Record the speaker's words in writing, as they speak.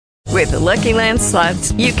With the Lucky Land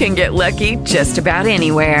Slots, you can get lucky just about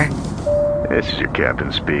anywhere. This is your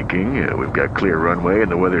captain speaking. We've got clear runway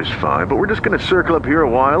and the weather's fine, but we're just going to circle up here a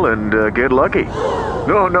while and get lucky.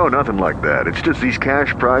 No, nothing like that. It's just these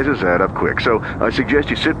cash prizes add up quick. So I suggest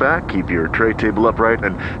you sit back, keep your tray table upright,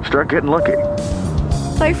 and start getting lucky.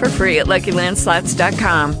 Play for free at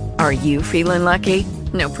LuckyLandSlots.com. Are you feeling lucky?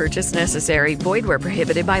 No purchase necessary. Void where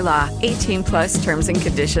prohibited by law. 18 plus terms and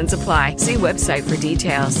conditions apply. See website for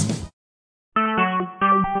details.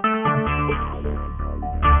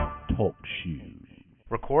 Talk shoes.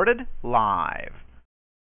 Recorded live.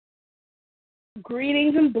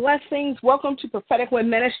 Greetings and blessings. Welcome to Prophetic Wind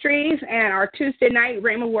Ministries and our Tuesday night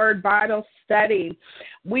Rhema Word Bible study.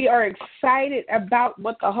 We are excited about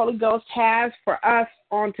what the Holy Ghost has for us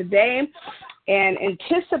on today and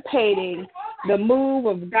anticipating the move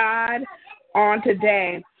of God on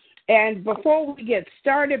today. And before we get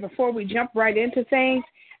started, before we jump right into things,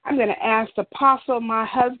 I'm going to ask Apostle, my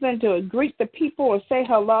husband, to greet the people and say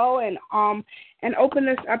hello and open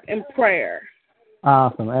this up in prayer.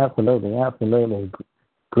 Awesome. Absolutely.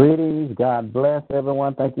 Greetings. God bless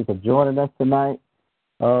everyone. Thank you for joining us tonight.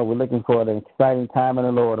 We're looking for an exciting time in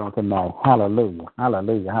the Lord on tonight. Hallelujah.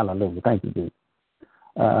 Thank you, Jesus.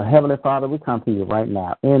 Heavenly Father, we come to you right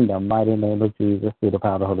now in the mighty name of Jesus through the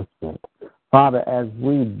power of the Holy Spirit. Father, as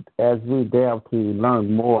we delve to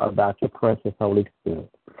learn more about your precious Holy Spirit,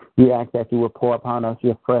 we ask that you will pour upon us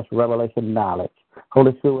your fresh revelation knowledge.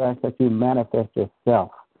 Holy Spirit, we ask that you manifest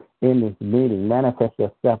yourself in this meeting, manifest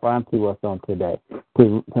yourself unto us on today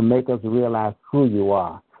to make us realize who you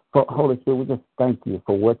are. For Holy Spirit, we just thank you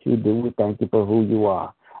for what you do. We thank you for who you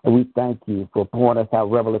are. And we thank you for pouring us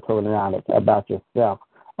out revelatory knowledge about yourself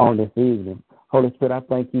on this evening. Holy Spirit, I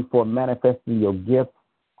thank you for manifesting your gifts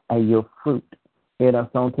and your fruit in us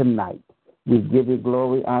on tonight. We give you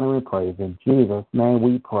glory, honor, and praise. In Jesus' name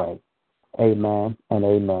we pray. Amen and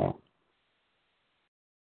amen.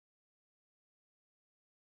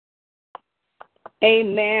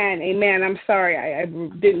 Amen. I'm sorry, I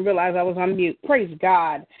didn't realize I was on mute. Praise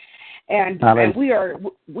God. And we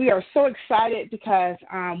are so excited because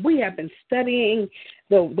we have been studying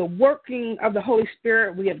the working of the Holy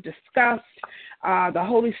Spirit. We have discussed the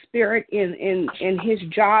Holy Spirit in his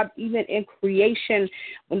job, even in creation,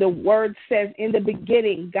 when the word says, in the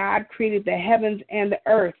beginning, God created the heavens and the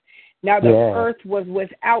earth. Now the earth was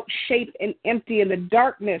without shape and empty, and the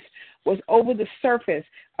darkness was over the surface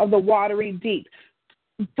of the watery deep.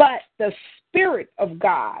 But the Spirit of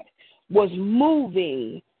God was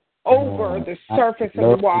moving over the surface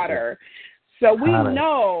of the water. So we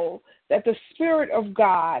know that the Spirit of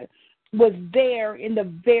God was there in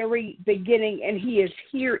the very beginning, and he is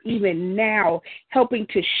here even now, helping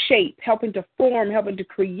to shape, helping to form, helping to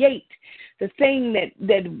create the thing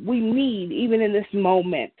that we need even in this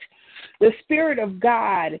moment. The Spirit of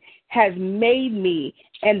God has made me,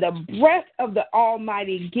 and the breath of the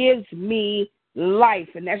Almighty gives me life.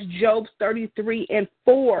 And that's Job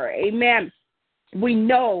 33:4. Amen. We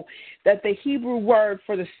know that the Hebrew word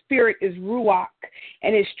for the Spirit is ruach,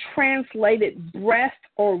 and is translated breath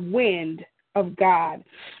or wind of God.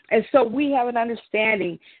 And so we have an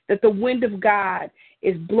understanding that the wind of God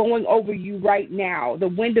is blowing over you right now. The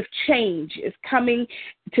wind of change is coming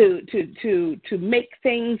to make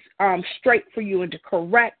things straight for you and to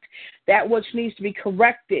correct that which needs to be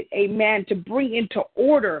corrected. Amen. To bring into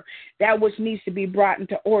order that which needs to be brought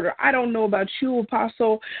into order. I don't know about you,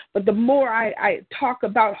 Apostle, but the more I talk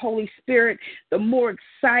about Holy Spirit, the more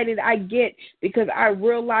excited I get, because I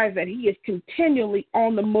realize that he is continually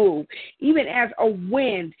on the move. Even as a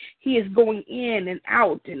wind, he is going in and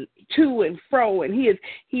out and to and fro, and he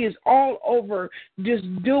is all over just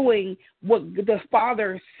doing what the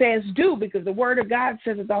Father says do, because the Word of God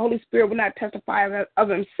says that the Holy Spirit will not testify of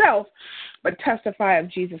himself, but testify of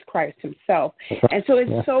Jesus Christ himself. And so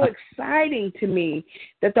it's so exciting to me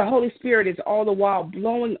that the Holy Spirit is all the while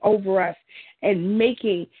blowing over us and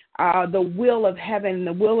making the will of heaven and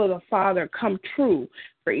the will of the Father come true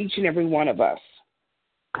for each and every one of us.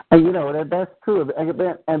 And you know, that's true.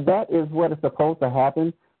 And that is what is supposed to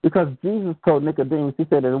happen, because Jesus told Nicodemus, he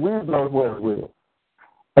said that the wind blows where it will.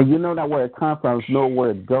 And you know not where it comes from, you know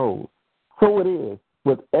where it goes. So it is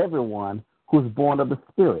with everyone who's born of the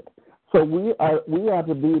Spirit. So we have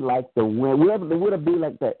to be like the wind. We have to be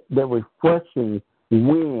like the refreshing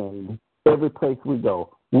wind every place we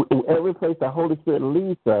go. Every place the Holy Spirit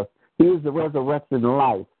leads us, he is the resurrection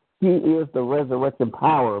life. He is the resurrection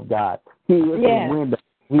power of God. He is the wind.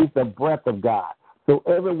 He's the breath of God. So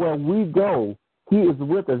everywhere we go, he is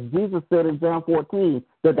with us. Jesus said in John 14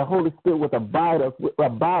 that the Holy Spirit would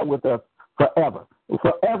abide with us forever.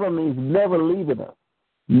 Forever means never leaving us.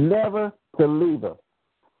 never to leave us.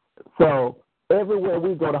 So everywhere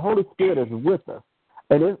we go, the Holy Spirit is with us.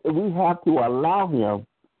 And we have to allow him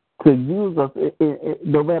to use us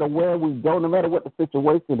no matter where we go, no matter what the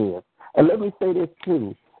situation is. And let me say this,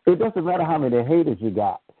 too. It doesn't matter how many haters you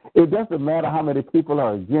got. It doesn't matter how many people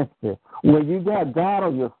are against you. When you got God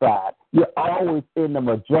on your side, you're always in the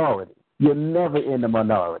majority. You're never in the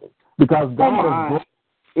minority. Because God is greater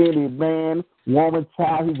than any man, woman,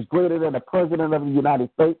 child. He's greater than the President of the United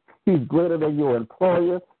States. He's greater than your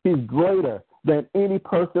employer. He's greater than any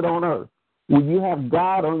person on earth. When you have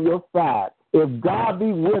God on your side, if God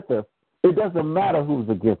be with us, it doesn't matter who's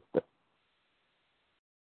against us.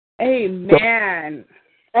 Amen.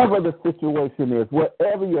 So, whatever the situation is,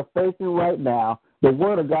 whatever you're facing right now, the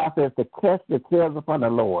Word of God says to cast your cares upon the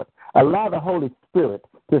Lord. Allow the Holy Spirit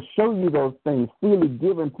to show you those things freely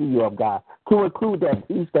given to you of God, to include that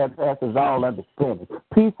peace that passes all understanding,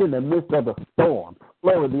 peace in the midst of the storm.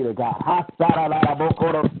 Glory be to God.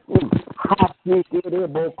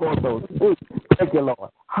 Thank you, Lord.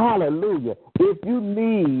 Hallelujah. If you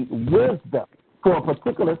need wisdom for a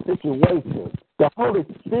particular situation, the Holy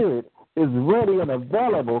Spirit is ready and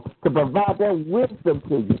available to provide that wisdom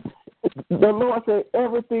to you. The Lord said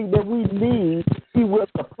everything that we need, he will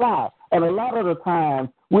supply. And a lot of the times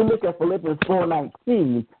we look at Philippians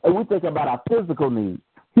 4:19 and we think about our physical needs.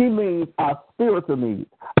 He means our spiritual needs,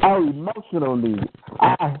 our emotional needs,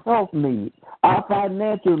 our health needs, our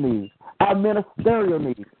financial needs, our ministerial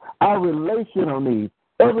needs, our relational needs,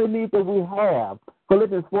 every need that we have.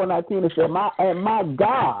 Philippians 4:19 it said, my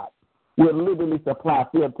God will liberally supply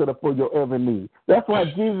filled to the full your every need. That's why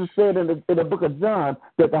Jesus said in the book of John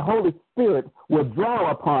that the Holy Spirit will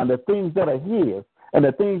draw upon the things that are his and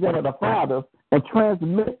the things that are the Father's and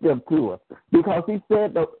transmit them to us. Because he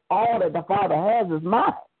said that all that the Father has is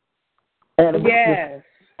mine. And yes.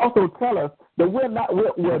 Also tell us that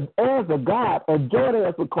we're heirs of God and joint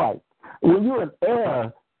heirs with Christ. When you're an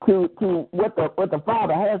heir to what the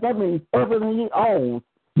Father has, that means everything he owns,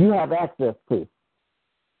 you have access to.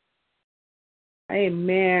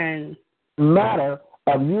 Amen. Matter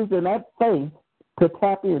of using that faith to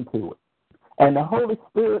tap into it. And the Holy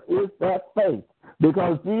Spirit is that faith.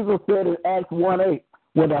 Because Jesus said in Acts 1:8,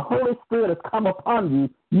 when the Holy Spirit has come upon you,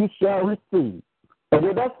 you shall receive. And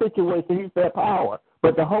in that situation, he said power.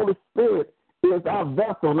 But the Holy Spirit is our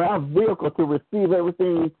vessel and our vehicle to receive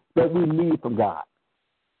everything that we need from God.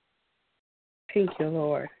 Thank you,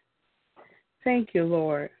 Lord. Thank you,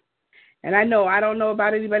 Lord. And I don't know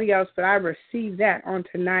about anybody else, but I received that on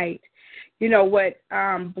tonight. You know, what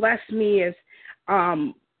blessed me is,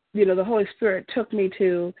 the Holy Spirit took me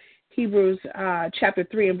to Hebrews chapter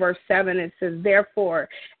 3 and verse 7. It says, therefore,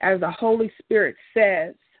 as the Holy Spirit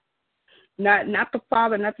says, not the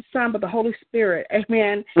Father, not the Son, but the Holy Spirit.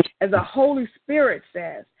 Amen. As the Holy Spirit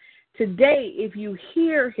says, today, if you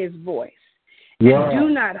hear his voice, and do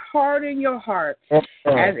not harden your hearts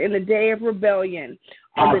as in the day of rebellion,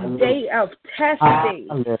 on the day of testing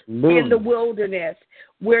in the wilderness,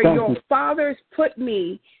 where your fathers put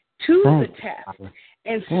me to the test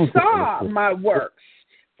and saw my works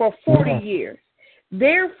for 40 years.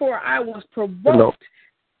 Therefore, I was provoked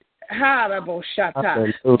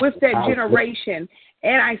with that generation,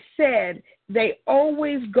 and I said, they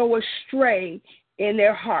always go astray in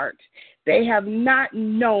their heart. They have not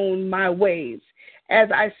known my ways. As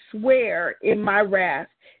I swear in my wrath,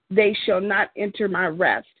 they shall not enter my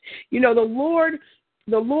rest. You know, the Lord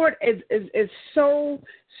is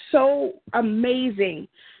so amazing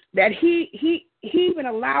that he even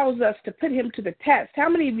allows us to put him to the test. How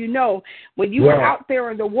many of you know when you were out there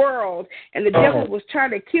in the world and the devil was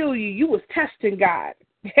trying to kill you, you was testing God?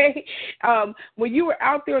 Okay? When you were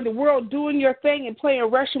out there in the world doing your thing and playing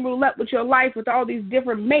Russian roulette with your life with all these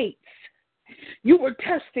different mates, you were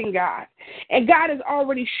testing God. And God has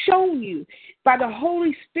already shown you by the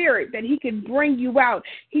Holy Spirit that he can bring you out.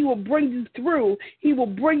 He will bring you through. He will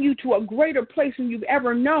bring you to a greater place than you've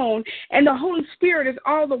ever known. And the Holy Spirit is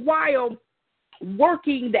all the while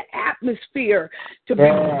working the atmosphere to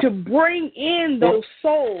bring in those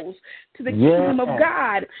souls to the kingdom of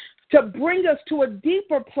God, to bring us to a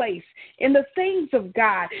deeper place in the things of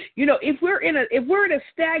God. You know, if we're in a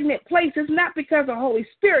stagnant place, it's not because of Holy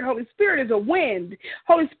Spirit. Holy Spirit is a wind.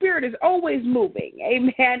 Holy Spirit is always moving.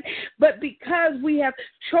 Amen. But because we have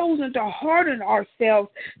chosen to harden ourselves,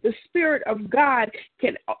 the Spirit of God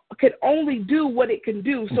can only do what it can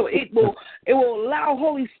do. So it will allow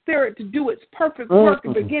Holy Spirit to do its perfect work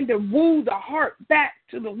and begin to woo the heart back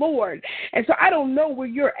to the Lord. And so I don't know where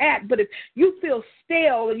you're at, but if you feel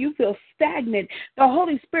stale and you feel stagnant, the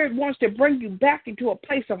Holy Spirit wants to bring you back into a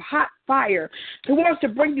place of hot fire. He wants to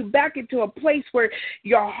bring you back into a place where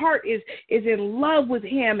your heart is in love with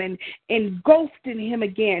Him and engulfed in Him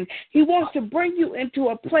again. He wants to bring you into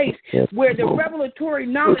a place where the revelatory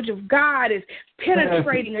knowledge of God is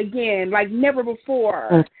penetrating again like never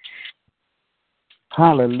before.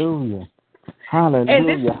 Hallelujah.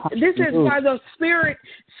 Hallelujah. And this is why the Spirit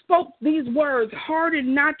spoke these words: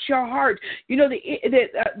 harden not your heart. You know,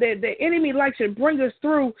 the enemy likes to bring us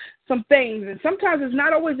through some things, and sometimes it's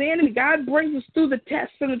not always the enemy. God brings us through the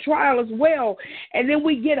test and the trial as well, and then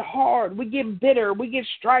we get hard, we get bitter, we get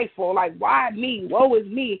strifeful, like, why me? Woe is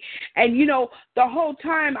me. And, you know, the whole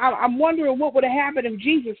time I'm wondering what would have happened if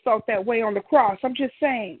Jesus felt that way on the cross. I'm just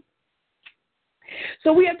saying.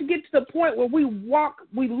 So we have to get to the point where we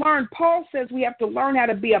learn. Paul says we have to learn how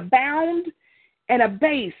to be abound and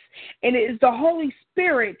abase. And it is the Holy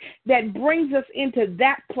Spirit that brings us into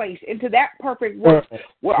that place, into that perfect work,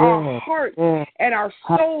 where our hearts and our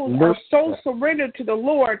souls are so surrendered to the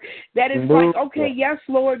Lord that it's like, okay, yes,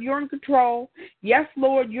 Lord, you're in control. Yes,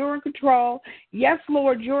 Lord, you're in control. Yes,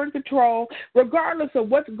 Lord, you're in control. Regardless of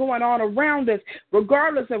what's going on around us,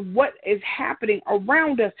 regardless of what is happening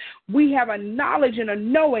around us, we have a knowledge and a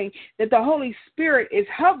knowing that the Holy Spirit is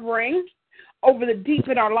hovering over the deep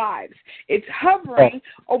in our lives. It's hovering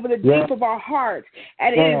over the deep of our hearts.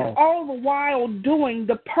 And it is all the while doing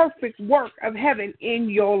the perfect work of heaven in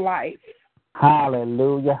your life.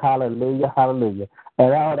 Hallelujah, hallelujah, hallelujah.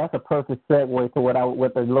 And that's a perfect segue to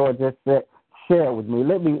what the Lord just shared with me.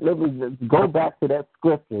 Let me just go back to that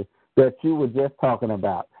scripture that you were just talking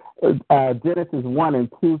about. Genesis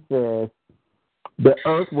 1:2 says, the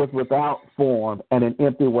earth was without form and an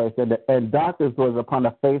empty waste, and darkness was upon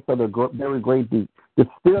the face of the very great deep. The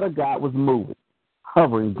Spirit of God was moving,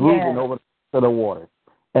 hovering, brooding over the waters.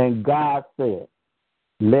 And God said,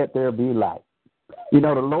 let there be light. You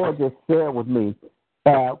know, the Lord just shared with me,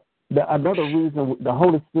 another reason the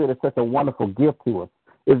Holy Spirit is such a wonderful gift to us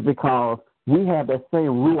is because we have that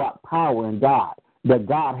same Ruach power in God that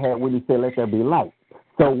God had when He said, let there be light.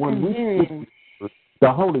 So when we speak,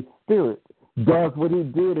 the Holy Spirit does what He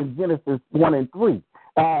did in Genesis 1:3.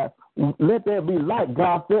 Let there be light.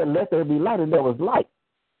 God said, let there be light, and there was light.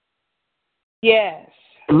 Yes.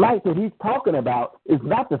 The light that He's talking about is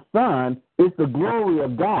not the sun, it's the glory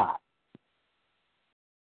of God.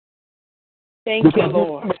 Thank you,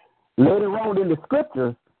 Lord. Later on in the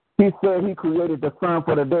scriptures, He said He created the sun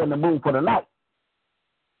for the day and the moon for the night.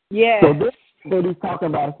 Yes. So this that He's talking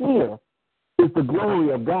about here is the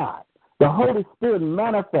glory of God. The Holy Spirit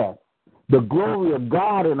manifests the glory of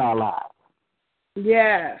God in our lives.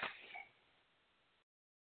 Yes.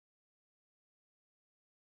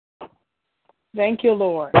 Thank you,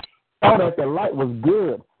 Lord. Saw that the light was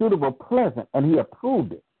good, suitable, pleasant, and He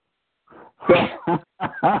approved it. So,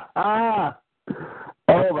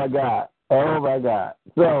 oh my God.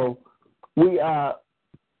 So we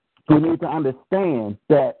need to understand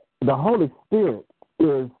that the Holy Spirit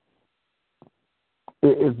is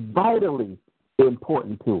vitally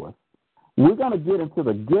important to us. We're going to get into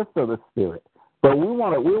the gifts of the Spirit, but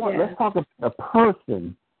let's talk about the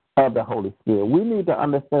person of the Holy Spirit. We need to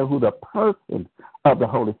understand who the person of the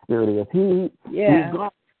Holy Spirit is. We've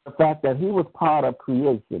got the fact that He was part of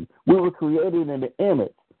creation. We were created in the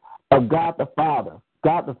image of God the Father,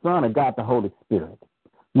 God the Son, and God the Holy Spirit.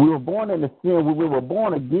 We were born into sin. We were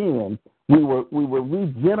born again. We were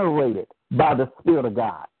regenerated by the Spirit of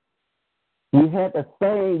God. We had the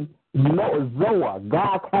same Zoa,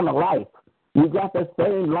 God kind of life. We got the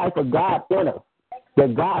same life of God in us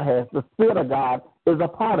that God has. The Spirit of God is a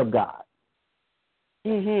part of God.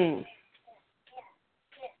 Mm-hmm.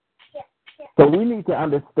 So we need to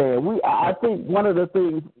understand. I think one of the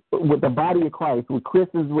things with the body of Christ, with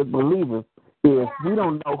Christians, with believers, is we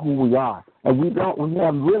don't know who we are, and we have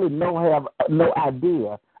no idea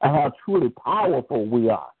of how truly powerful we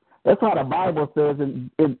are. That's why the Bible says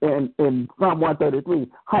in Psalm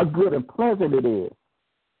 133, how good and pleasant it is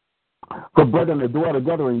for brethren to dwell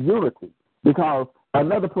together in unity. Because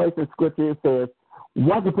another place in Scripture it says,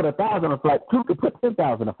 one can put 1,000 afloat, two can put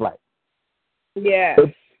 10,000 afloat. Yes.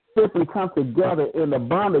 It simply comes together in the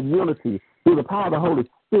bond of unity through the power of the Holy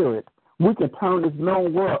Spirit. We can turn this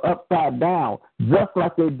known world upside down, just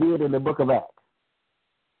like they did in the book of Acts.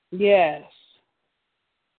 Yes.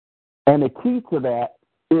 And the key to that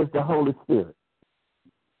is the Holy Spirit.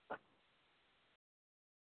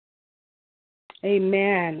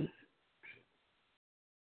 Amen.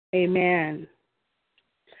 Amen.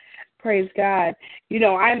 Praise God. You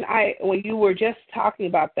know, I when you were just talking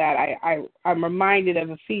about that, I'm reminded of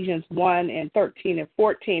Ephesians 1:13 and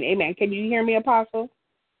 14. Amen. Can you hear me, Apostle?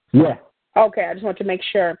 Yeah. Okay, I just want to make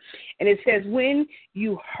sure. And it says, when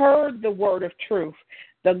you heard the word of truth,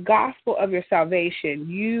 the gospel of your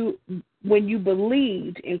salvation, when you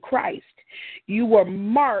believed in Christ, you were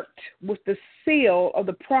marked with the seal of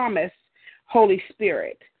the promised Holy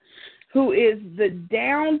Spirit, who is the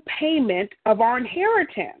down payment of our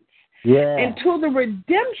inheritance until the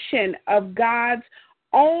redemption of God's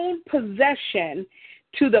own possession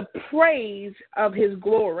to the praise of his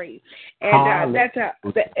glory. And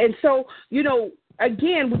and so, you know,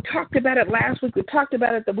 again, we talked about it last week. We talked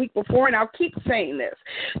about it the week before, and I'll keep saying this.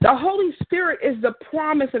 The Holy Spirit is the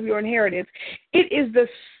promise of your inheritance. It is the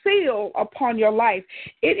seal upon your life.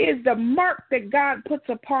 It is the mark that God puts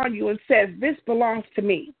upon you and says, this belongs to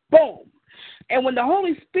me. Boom. And when the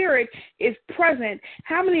Holy Spirit is present,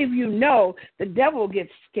 how many of you know the devil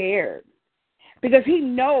gets scared? Because he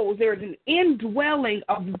knows there's an indwelling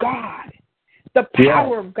of God, the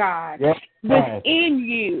power of God within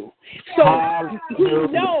you. So he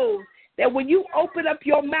knows that when you open up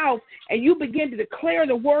your mouth and you begin to declare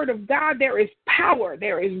the word of God, there is power,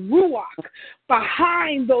 there is ruach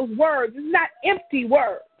behind those words. It's not empty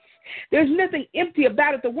words. There's nothing empty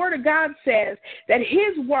about it. The word of God says that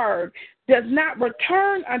his word does not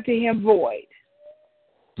return unto him void.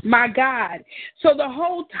 My God. So the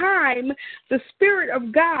whole time, the Spirit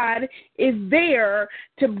of God is there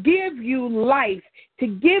to give you life, to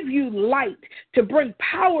give you light, to bring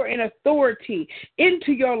power and authority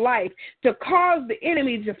into your life, to cause the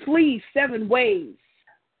enemy to flee 7 ways.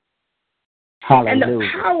 Hallelujah. And the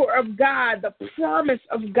power of God, the promise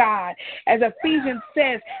of God, as Ephesians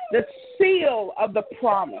says, the seal of the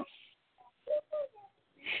promise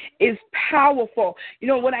is powerful. You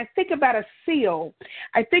know, when I think about a seal,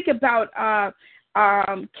 I think about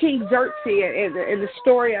King Xerxes in the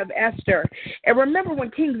story of Esther. And remember when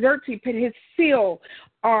King Xerxes put his seal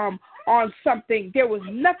on something, there was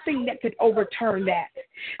nothing that could overturn that.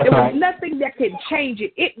 There was nothing that could change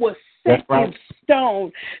it. It was set in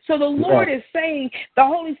stone. So the Lord is saying the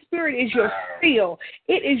Holy Spirit is your seal.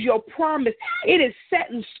 It is your promise. It is set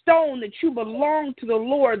in stone that you belong to the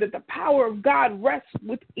Lord, that the power of God rests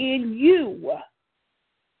within you.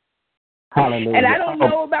 Hallelujah. And I don't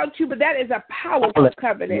know about you, but that is a powerful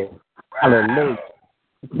covenant. Hallelujah.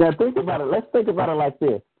 Now think about it. Let's think about it like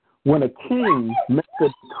this. When a king makes a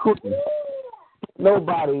decree,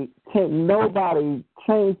 nobody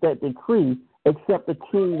change that decree except the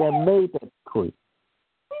king that made that decree.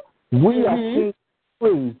 We are kings and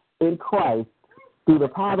priests in Christ through the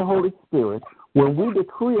power of the Holy Spirit. When we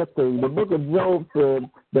decree a thing, the book of Job said,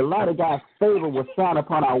 the light of God's favor will shine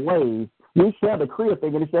upon our ways. We shall decree a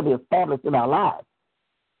thing, and it shall be established in our lives.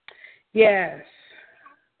 Yes.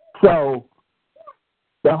 So,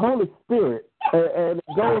 the Holy Spirit, and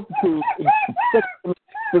it goes to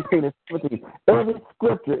 16 and 17. Every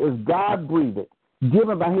scripture is God-breathed,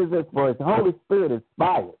 given by his inspiration. The Holy Spirit is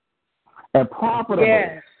inspired and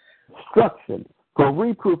profitable instruction for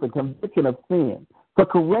reproof and conviction of sin, for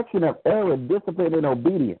correction of error, discipline, and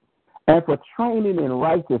obedience, and for training in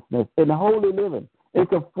righteousness and holy living, in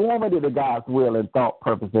conformity to God's will and thought,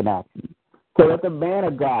 purpose, and action. So that the man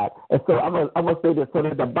of God, and so I'm going to say this, so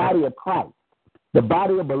that the body of Christ, the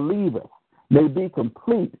body of believers, may be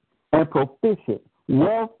complete and proficient,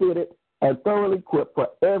 well-fitted, and thoroughly equipped for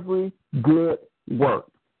every good work.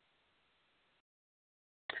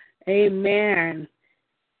 Amen.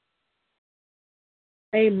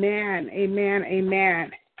 Amen. Amen.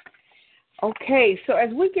 Amen. Okay, so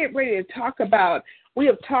as we get ready to talk about, we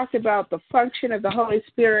have talked about the function of the Holy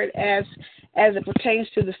Spirit as it pertains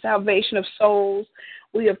to the salvation of souls.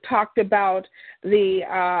 We have talked about the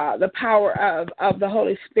power of the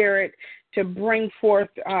Holy Spirit to bring forth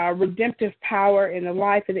redemptive power in the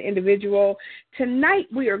life of the individual. Tonight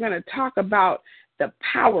we are going to talk about the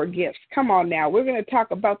power gifts. Come on now. We're going to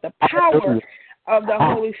talk about the power of the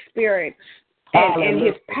Holy Spirit and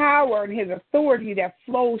his power and his authority that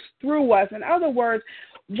flows through us. In other words,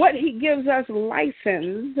 what he gives us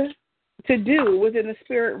license to do within the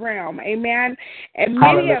spirit realm. Amen. And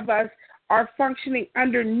many of us are functioning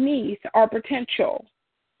underneath our potential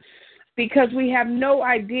because we have no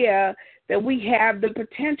idea that we have the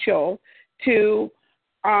potential to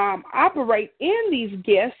operate in these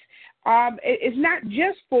gifts. It's not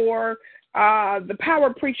just for the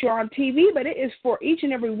power preacher on TV, but it is for each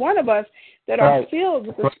and every one of us that are filled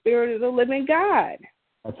with the Spirit of the living God.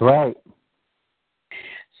 That's right.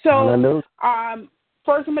 So 1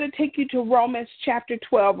 first I'm going to take you to Romans chapter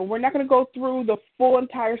 12, and we're not going to go through the full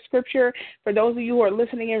entire scripture. For those of you who are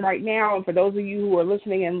listening in right now, and for those of you who are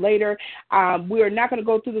listening in later, we are not going to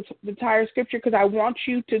go through the entire scripture because I want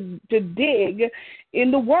you to dig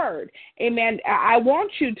in the Word. Amen. I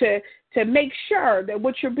want you to make sure that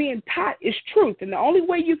what you're being taught is truth. And the only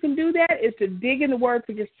way you can do that is to dig in the Word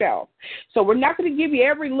for yourself. So we're not going to give you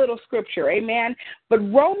every little scripture, amen. But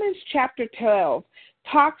Romans chapter 12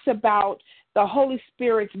 talks about the Holy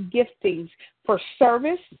Spirit's giftings for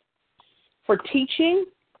service, for teaching,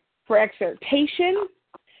 for exhortation,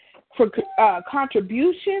 for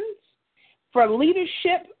contributions, for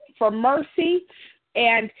leadership, for mercy,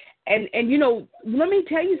 and you know, let me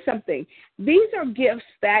tell you something. These are gifts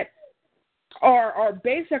that are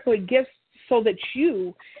basically gifts so that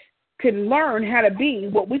you can learn how to be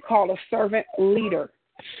what we call a servant leader.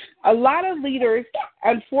 A lot of leaders,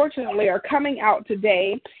 unfortunately, are coming out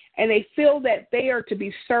today and they feel that they are to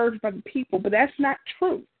be served by the people, but that's not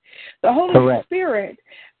true. The Holy Spirit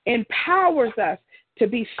empowers us to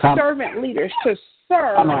be servant leaders, to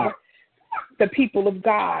serve the people of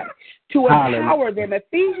God, to empower them.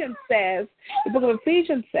 Ephesians says, the book of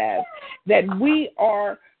Ephesians says, that we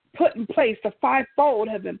are put in place, the fivefold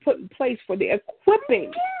have been put in place for the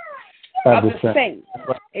equipping of the saints.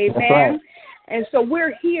 Amen. Right. And so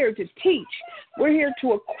we're here to teach. We're here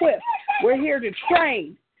to equip. We're here to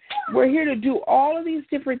train. We're here to do all of these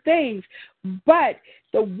different things. But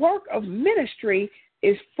the work of ministry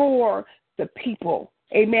is for the people.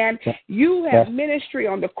 Amen. You have ministry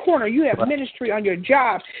on the corner. You have ministry on your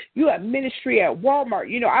job. You have ministry at Walmart.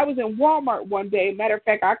 You know, I was in Walmart one day. Matter of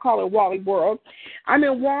fact, I call it Wally World. I'm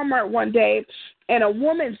in Walmart one day, and a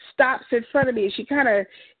woman stops in front of me. And she kind of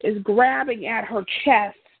is grabbing at her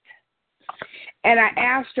chest. And I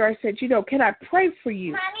asked her, I said, you know, can I pray for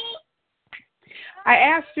you? I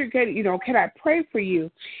asked her, can I pray for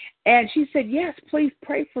you? And she said, yes, please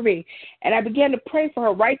pray for me. And I began to pray for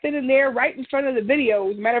her right then and there, right in front of the video.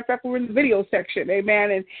 As a matter of fact, we were in the video section,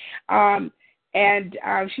 amen. And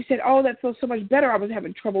she said, oh, that feels so much better. I was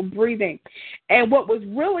having trouble breathing. And what was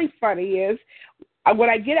really funny is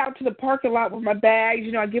when I get out to the parking lot with my bags,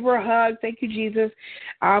 you know, I give her a hug, thank you, Jesus,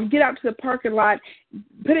 get out to the parking lot,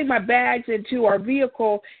 putting my bags into our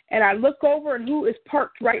vehicle, and I look over and who is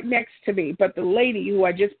parked right next to me but the lady who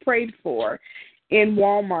I just prayed for in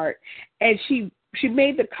Walmart. And she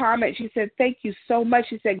made the comment, she said, thank you so much.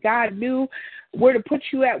 She said, God knew where to put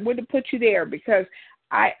you at, where to put you there, because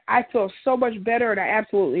I feel so much better, and I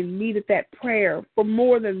absolutely needed that prayer for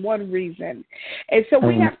more than one reason. And so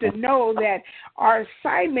we have to know that our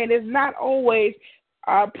assignment is not always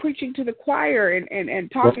preaching to the choir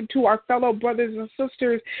and talking to our fellow brothers and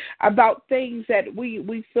sisters about things that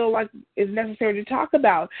we feel like is necessary to talk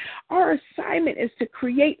about. Our assignment is to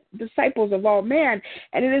create disciples of all men,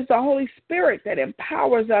 and it is the Holy Spirit that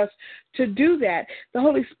empowers us to do that. The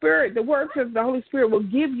Holy Spirit, the word says the Holy Spirit will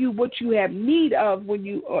give you what you have need of when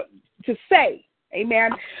you to say. Amen.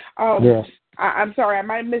 Yes. I'm sorry, I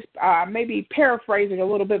might have maybe paraphrasing a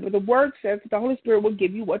little bit, but the word says that the Holy Spirit will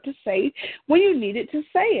give you what to say when you need it to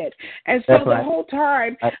say it. And so the whole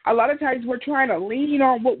time, a lot of times we're trying to lean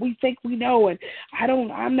on what we think we know, and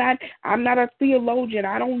I'm not a theologian.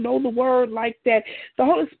 I don't know the word like that. The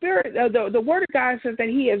Holy Spirit, the word of God says that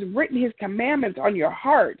He has written His commandments on your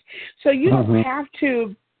heart. So you don't have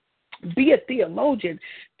to be a theologian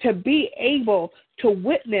to be able to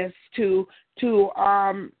witness to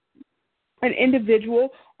an individual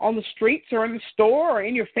on the streets or in the store or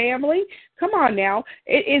in your family. Come on now.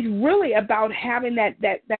 It is really about having that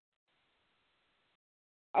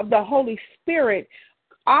of the Holy Spirit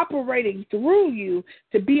operating through you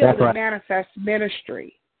to be able to manifest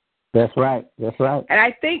ministry. That's right. That's right. And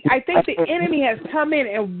I think the enemy has come in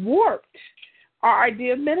and warped our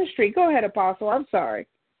idea of ministry. Go ahead, Apostle. I'm sorry.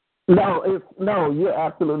 No, you're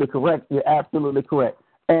absolutely correct. You're absolutely correct.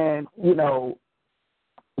 And, you know,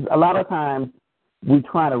 a lot of times we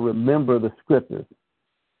try to remember the scriptures.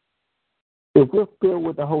 If we're filled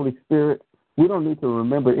with the Holy Spirit, we don't need to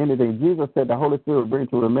remember anything. Jesus said the Holy Spirit will bring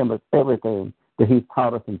to remembrance everything that He's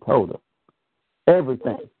taught us and told us.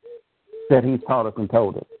 Everything that He's taught us and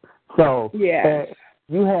told us. So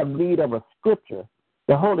you have need of a scripture.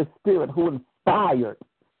 The Holy Spirit who inspired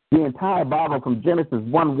the entire Bible from Genesis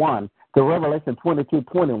 1:1 to Revelation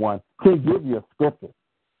 22:21 can give you a scripture.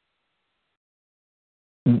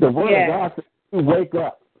 The Word of God says He wake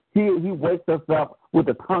up. He wakes us up with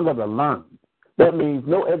the tongue of the learned. That means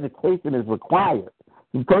no education is required.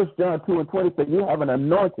 In 1 John 2:20 says you have an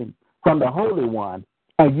anointing from the Holy One,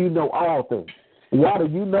 and you know all things. Why do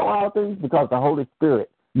you know all things? Because the Holy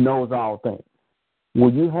Spirit knows all things.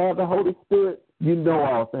 When you have the Holy Spirit, you know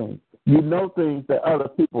all things. You know things that other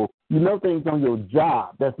people, you know things on your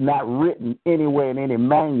job that's not written anywhere in any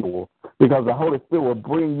manual, because the Holy Spirit will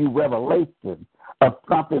bring you revelation of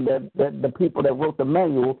something that the people that wrote the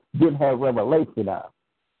manual didn't have revelation of.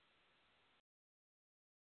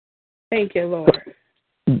 Thank you, Lord.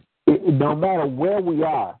 No matter where we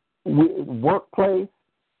are, workplace,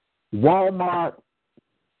 Walmart,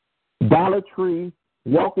 Dollar Tree,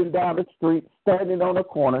 walking down the street, standing on the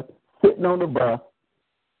corner, sitting on the bus,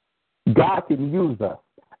 God can use us.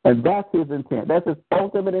 And that's his intent. That's his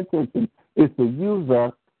ultimate intention, is to use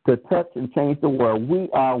us to touch and change the world. We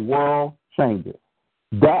are world changers.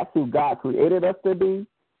 That's who God created us to be.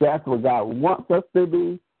 That's what God wants us to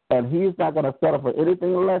be. And he's not going to settle for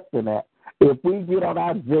anything less than that. If we get on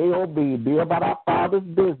our job, be about our Father's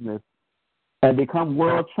business, and become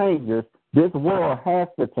world changers, this world has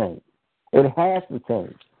to change. It has to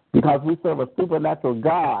change, because we serve a supernatural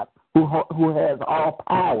God who has all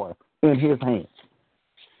power in his hands.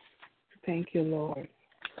 Thank you, Lord.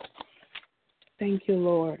 Thank you,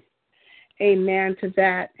 Lord. Amen to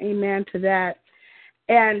that. Amen to that.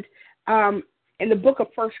 And in the book of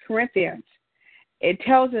 1 Corinthians, it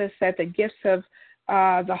tells us that the gifts of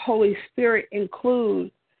the Holy Spirit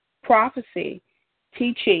include prophecy,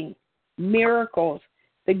 teaching, miracles,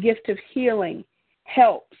 the gift of healing,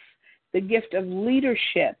 helps, the gift of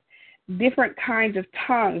leadership, different kinds of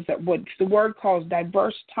tongues, that what the word calls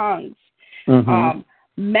diverse tongues,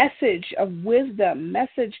 message of wisdom,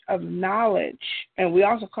 message of knowledge, and we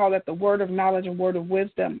also call that the word of knowledge and word of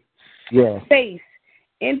wisdom, faith,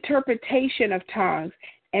 interpretation of tongues,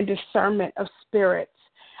 and discernment of spirits.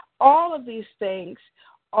 All of these things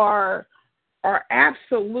are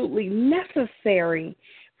absolutely necessary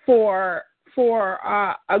for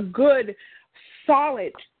a good,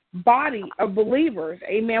 solid body of believers.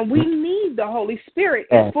 Amen. We need the Holy Spirit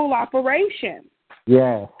in full operation.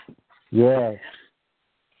 Yes. Yes.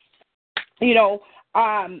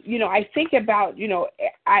 I think about,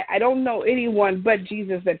 I don't know anyone but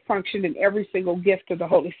Jesus that functioned in every single gift of the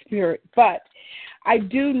Holy Spirit, but I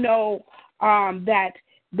do know that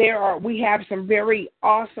we have some very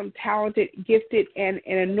awesome, talented, gifted, and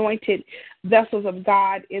anointed vessels of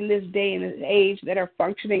God in this day and this age that are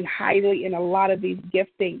functioning highly in a lot of these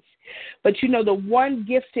giftings. But the one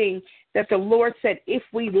gifting that the Lord said, if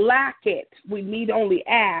we lack it, we need only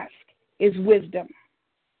ask, is wisdom.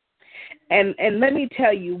 And let me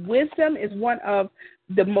tell you, wisdom is one of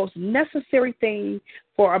the most necessary things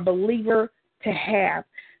for a believer to have.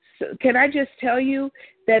 So can I just tell you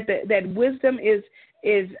that wisdom is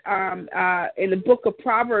in the book of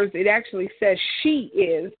Proverbs, it actually says she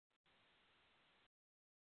is.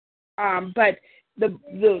 But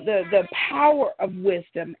the power of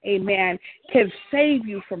wisdom, amen, can save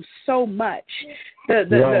you from so much.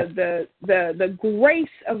 The grace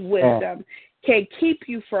of wisdom can keep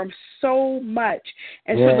you from so much.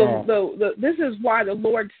 And so this is why the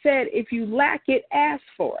Lord said, if you lack it, ask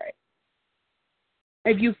for it.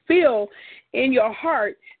 If you feel in your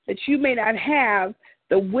heart that you may not have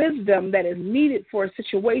the wisdom that is needed for a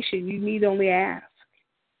situation, you need only ask.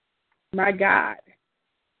 My God.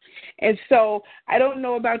 And so I don't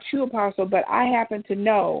know about you, Apostle, but I happen to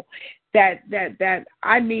know that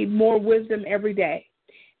I need more wisdom every day.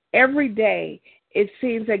 Every day it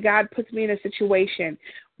seems that God puts me in a situation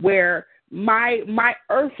where my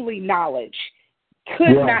earthly knowledge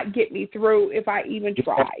could not get me through if I even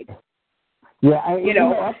tried.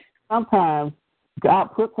 Sometimes God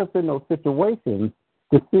puts us in those situations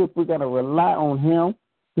to see if we're going to rely on him,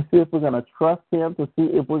 to see if we're going to trust him, to see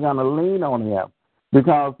if we're going to lean on him.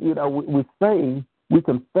 Because, we say, we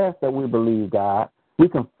confess that we believe God. We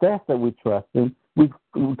confess that we trust him. We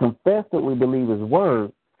confess that we believe his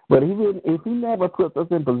word. But if he never puts us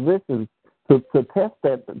in positions to test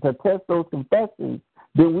those confessions,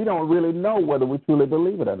 then we don't really know whether we truly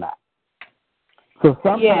believe it or not. So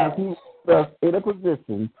sometimes he puts us in a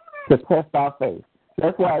position to test our faith.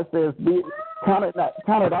 That's why it says, count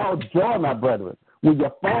it all joy, my brethren, when you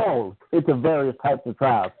fall into various types of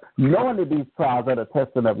trials, knowing that these trials are the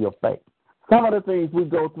testing of your faith. Some of the things we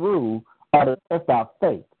go through are to test our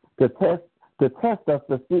faith, to test us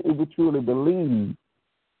to see if we truly believe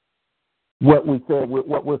what we said,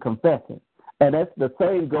 what we're confessing. And that's the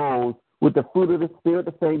same goes with the fruit of the Spirit,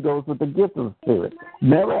 the same goes with the gift of the Spirit.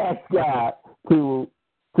 Never ask God to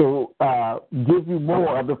give you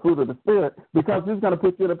more of the fruit of the Spirit, because he's going to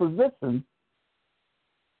put you in a position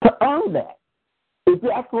to earn that. If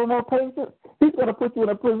you ask for more patience, he's going to put you in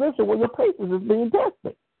a position where your patience is being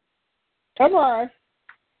tested. Come on.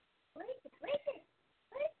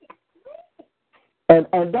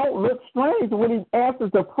 And don't look strange when he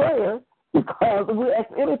answers the prayer. because if we ask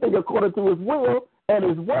anything according to his will and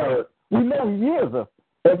his word, we know he hears us.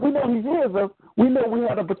 If we know he hears us, we know we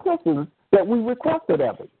have the petitions that we requested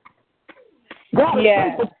of him. God is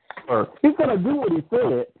faithful. He's going to do what he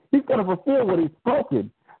said. He's going to fulfill what he's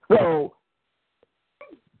spoken. So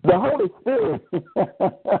the Holy Spirit,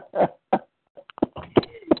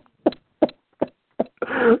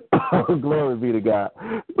 oh, glory be to God.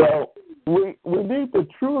 So we need to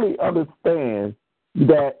truly understand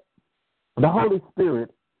that the Holy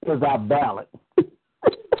Spirit is our balance.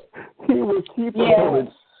 He will keep us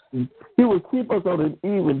on an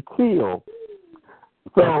even keel.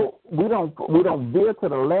 So we don't veer to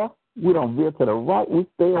the left, we don't veer to the right. We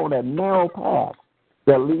stay on that narrow path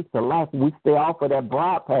that leads to life. We stay off of that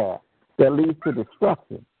broad path that leads to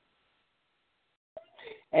destruction.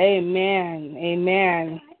 Amen.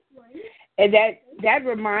 Amen. And that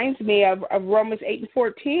reminds me of Romans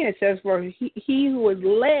 8:14. It says, "For he who is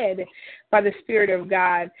led by the Spirit of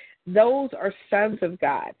God, those are sons of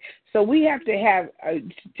God." So we have to have,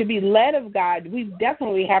 to be led of God, we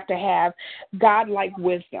definitely have to have God-like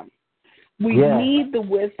wisdom. We need the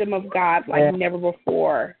wisdom of God like never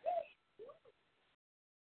before.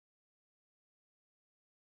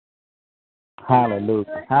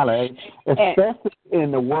 Hallelujah. Hallelujah. Especially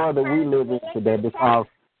in the world that we live in today, because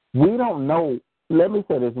we don't know, let me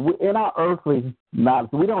say this, in our earthly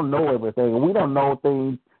knowledge, we don't know everything. We don't know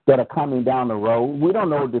things that are coming down the road. We don't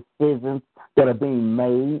know decisions that are being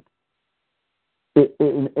made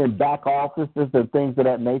in back offices and things of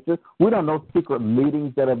that nature. We don't know secret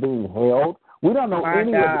meetings that are being held. We don't know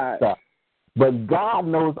any of this stuff. But God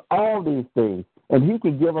knows all these things, and he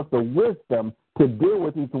can give us the wisdom to deal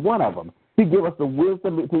with each one of them. He give us the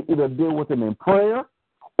wisdom to either deal with them in prayer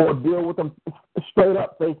or deal with them straight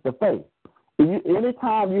up face to face.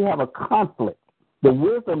 Anytime you have a conflict, the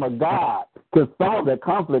wisdom of God can solve that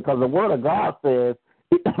conflict, because the word of God says,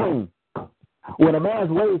 when a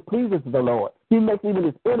man's ways pleases the Lord, he makes even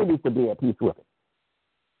his enemies to be at peace with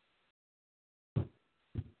him.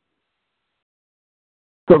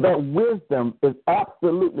 So that wisdom is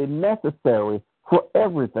absolutely necessary for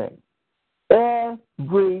everything.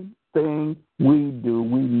 Everything we do,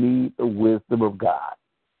 we need the wisdom of God.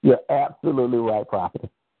 You're absolutely right, Prophet.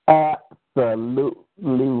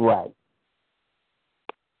 Absolutely right.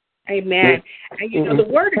 Amen. And you know, the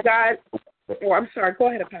word of God. Oh, I'm sorry. Go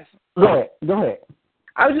ahead, Apostle. Go ahead.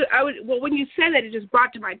 Well, when you said that, it just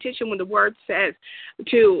brought to my attention when the word says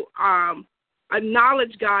to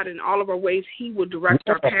acknowledge God in all of our ways, he will direct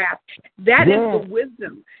our path. That is the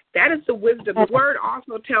wisdom. That is the wisdom. The word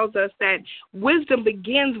also tells us that wisdom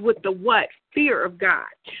begins with the what? Fear of God.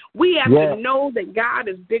 We have to know that God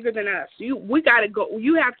is bigger than us. We got to go.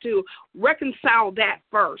 You have to reconcile that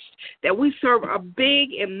first, that we serve a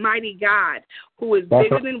big and mighty God who is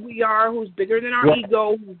bigger than we are, who's bigger than our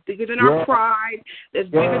ego, who's bigger than our pride, that's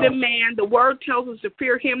bigger than man. The word tells us to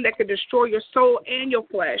fear him that can destroy your soul and your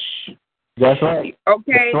flesh. That's right.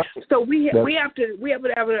 Okay, that's right. So we have to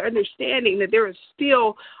have an understanding that there is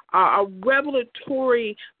still a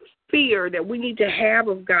revelatory fear that we need to have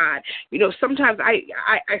of God. You know, sometimes I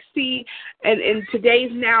see, and in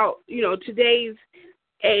today's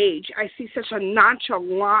age, I see such a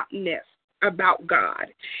nonchalantness about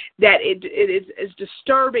God that it is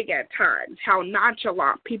disturbing at times how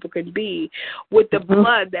nonchalant people can be with the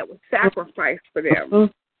blood that was sacrificed for them.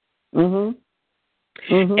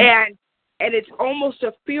 And it's almost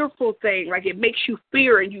a fearful thing. Like, it makes you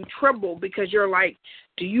fear and you tremble because you're like,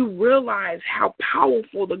 do you realize how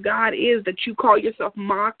powerful the God is that you call yourself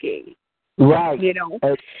mocking? Right. You know?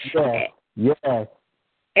 Yes.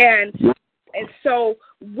 And so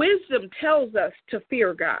wisdom tells us to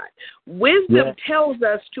fear God. Wisdom tells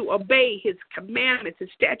us to obey his commandments,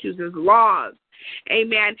 his statutes, his laws.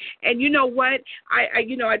 Amen. And you know what? I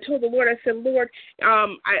told the Lord, I said, Lord,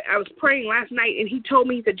 I was praying last night, and he told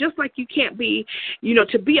me that just like you can't be,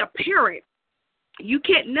 to be a parent, you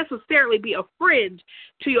can't necessarily be a friend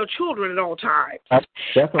to your children at all times. That's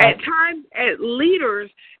right. At times,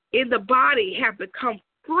 leaders in the body have become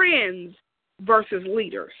friends versus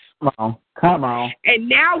leaders. Come on. And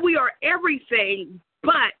now we are everything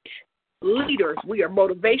but leaders. We are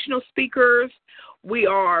motivational speakers. We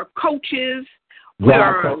are coaches. We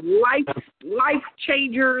are life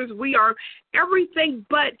changers. We are everything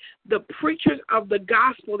but the preachers of the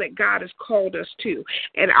gospel that God has called us to.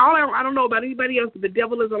 And I don't know about anybody else, but the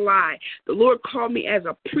devil is a lie. The Lord called me as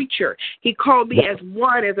a preacher. He called me as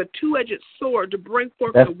a two-edged sword to bring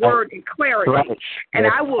forth the word and clarity. Right. And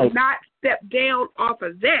I will not step down off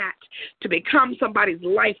of that to become somebody's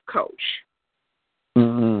life coach.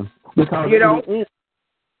 Because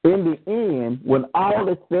in the end, end, when all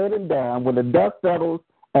is said and done, when the dust settles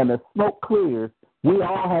and the smoke clears, we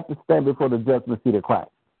all have to stand before the judgment seat of Christ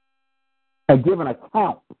and give an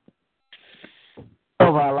account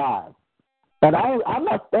of our lives. And I'm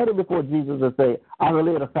not standing before Jesus and say, I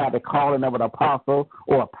really decide the calling of an apostle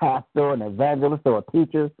or a pastor, an evangelist, or a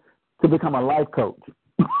teacher to become a life coach.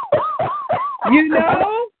 You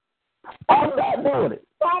know? I'm not doing it.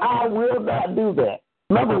 I will not do that.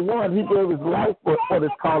 Number one, he gave his life for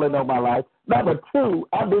this calling on my life. Number two,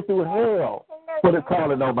 I've been through hell for this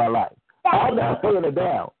calling on my life. I'm not paying it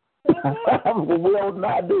down. Will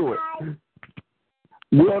not do it.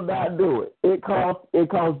 Will not do it. It cost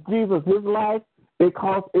Jesus his life. It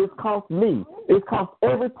cost me. It cost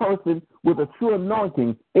every person with a true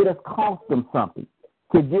anointing. It has cost them something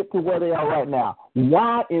to get to where they are right now.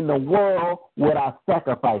 Why in the world would I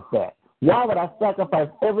sacrifice that? Why would I sacrifice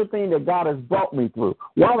everything that God has brought me through?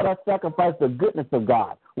 Why would I sacrifice the goodness of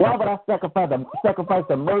God? Why would I sacrifice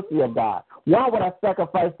the mercy of God? Why would I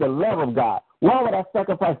sacrifice the love of God? Why would I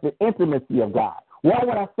sacrifice the intimacy of God? Why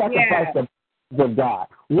would I sacrifice the of God?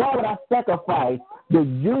 Why would I sacrifice the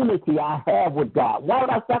unity I have with God? Why would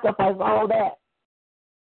I sacrifice all that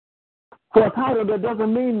for a title that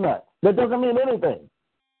doesn't mean much? That doesn't mean anything.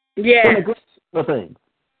 Yeah. In the grand scheme of things.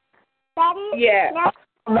 Yeah.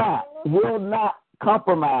 Will not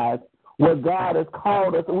compromise what God has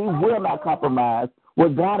called us. We will not compromise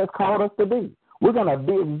what God has called us to be. We're going to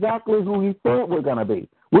be exactly who he said we're going to be.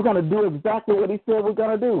 We're going to do exactly what he said we're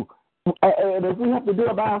going to do. And if we have to do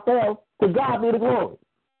it by ourselves, to God be the glory.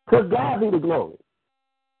 To God be the glory.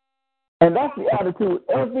 And that's the attitude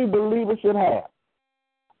every believer should have.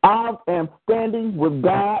 I am standing with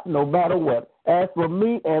God no matter what. As for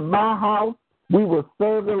me and my house, we will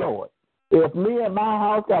serve the Lord. If me and my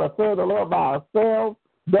house got to serve the Lord by ourselves,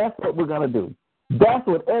 that's what we're going to do. That's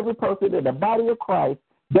what every person in the body of Christ,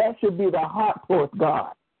 that should be their heart towards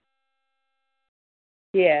God.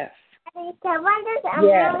 Yes.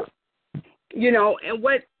 Yes. You know, and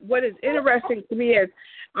what is interesting to me is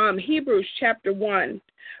Hebrews chapter 1,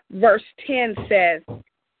 verse 10 says,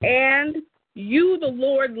 and you, the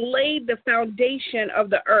Lord, laid the foundation of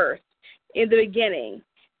the earth in the beginning,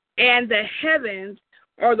 and the heavens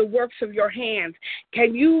are the works of your hands.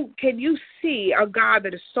 Can you see a God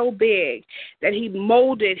that is so big that he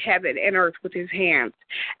molded heaven and earth with his hands?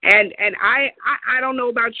 And I don't know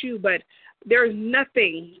about you, but there is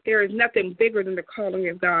nothing bigger than the calling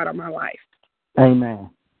of God on my life. Amen.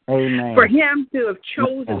 Amen. For him to have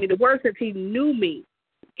chosen me, the word says he knew me.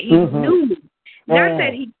 He knew me. Not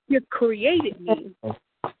that he just created me.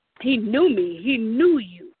 He knew me. He knew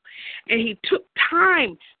you. And he took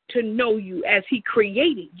time to know you as he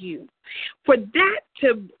created you. For that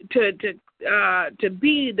to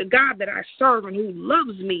be the God that I serve and who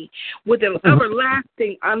loves me with an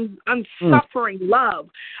everlasting, unsuffering love,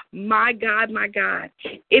 my God,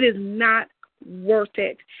 it is not worth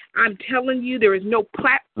it. I'm telling you, there is no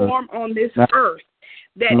platform on this earth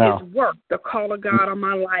that is worth the call of God on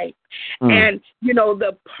my life. And, you know,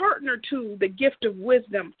 the partner to the gift of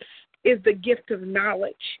wisdom is the gift of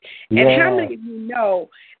knowledge. And how many of you know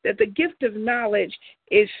that the gift of knowledge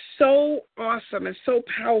is so awesome and so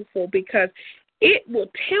powerful because it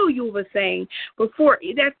will tell you of a thing before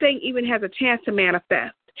that thing even has a chance to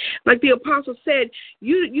manifest. Like the apostle said,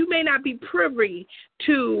 you may not be privy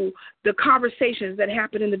to the conversations that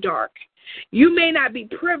happen in the dark. You may not be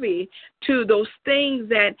privy to those things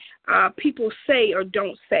that people say or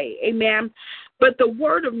don't say. Amen. But the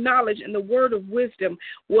word of knowledge and the word of wisdom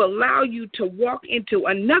will allow you to walk into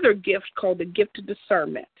another gift called the gift of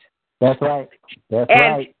discernment. That's right.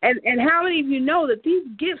 Right. And how many of you know that these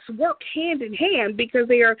gifts work hand in hand because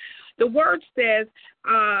they are, the word says,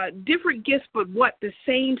 different gifts, but what? The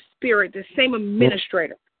same Spirit, the same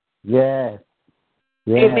administrator. Yes.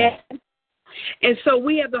 Amen. And so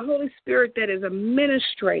we have the Holy Spirit that is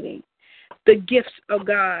administrating the gifts of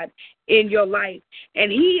God in your life.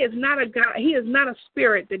 And he is not a God, he is not a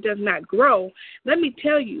spirit that does not grow. Let me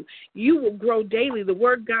tell you, you will grow daily. The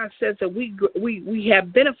word God says that we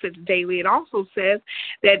have benefits daily. It also says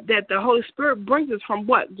that the Holy Spirit brings us from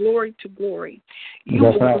what? Glory to glory. You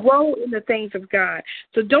will grow in the things of God.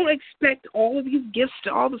 So don't expect all of these gifts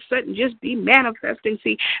to all of a sudden just be manifesting.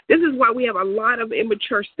 See, this is why we have a lot of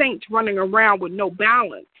immature saints running around with no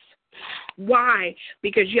balance. Why?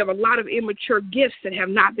 Because you have a lot of immature gifts that have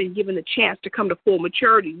not been given the chance to come to full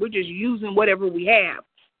maturity. We're just using whatever we have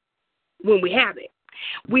when we have it.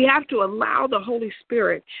 We have to allow the Holy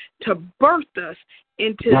Spirit to birth us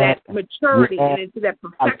into that maturity and into that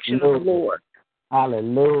perfection of the Lord.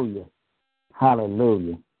 Hallelujah.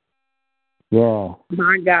 Hallelujah. Yeah.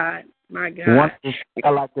 My God. My God. I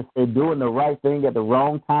like to say doing the right thing at the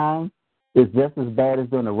wrong time is just as bad as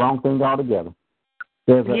doing the wrong thing altogether.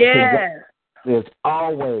 There's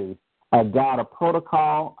always a God of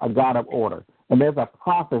protocol, a God of order. And there's a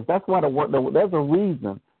process. That's why there's a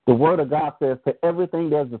reason. The Word of God says for everything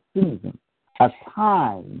there's a season, a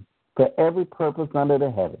time for every purpose under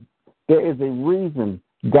the heaven. There is a reason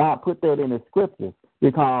God put that in the scriptures,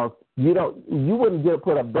 because you wouldn't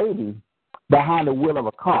put a baby behind the wheel of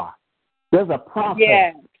a car. There's a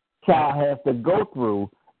process child has to go through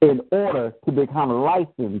in order to become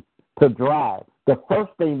licensed to drive. The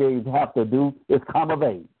first thing they have to do is come of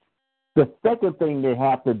age. The second thing they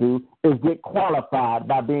have to do is get qualified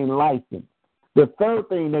by being licensed. The third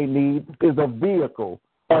thing they need is a vehicle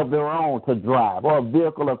of their own to drive, or a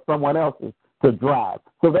vehicle of someone else's to drive.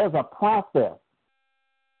 So there's a process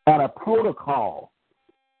and a protocol.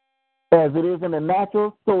 As it is in the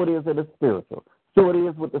natural, so it is in the spiritual. So it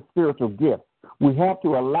is with the spiritual gifts. We have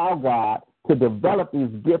to allow God to develop these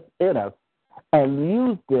gifts in us and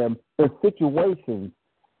use them in situations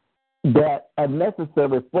that are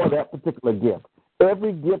necessary for that particular gift.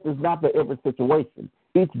 Every gift is not for every situation.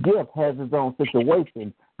 Each gift has its own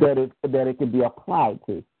situation that it can be applied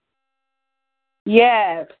to.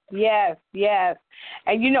 Yes.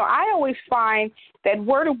 And I always find that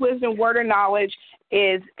word of wisdom, word of knowledge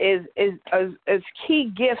is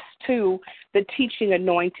key gifts to the teaching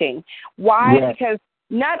anointing. Why? Yes. Because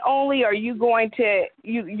not only are you going to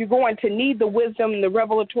need the wisdom and the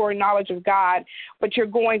revelatory knowledge of God, but you're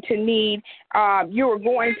going to need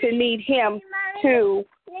Him to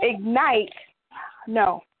ignite.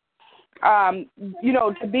 To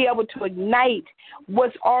be able to ignite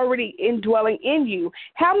what's already indwelling in you.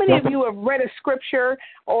 How many of you have read a scripture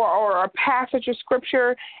or a passage of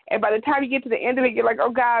scripture, and by the time you get to the end of it, you're like,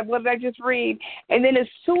 oh, God, what did I just read? And then as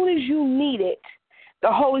soon as you need it,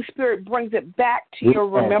 the Holy Spirit brings it back to your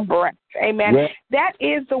remembrance. Amen. Yes. That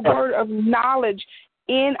is the word of knowledge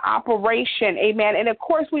in operation. Amen. And, of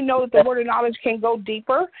course, we know that the word of knowledge can go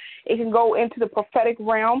deeper. It can go into the prophetic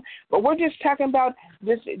realm. But we're just talking about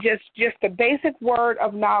just the basic word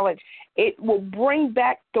of knowledge. It will bring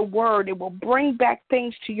back the word. It will bring back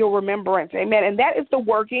things to your remembrance. Amen. And that is the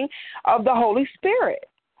working of the Holy Spirit.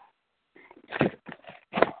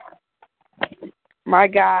 My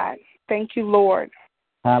God. Thank you, Lord.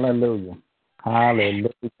 Hallelujah. Hallelujah.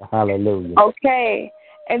 Hallelujah. Okay.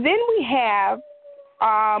 And then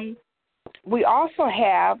we also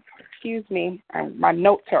have, excuse me, my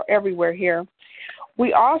notes are everywhere here.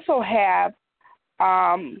 We also have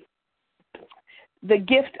the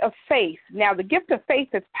gift of faith. Now, the gift of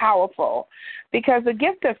faith is powerful because the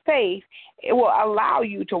gift of faith, it will allow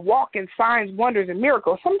you to walk in signs, wonders, and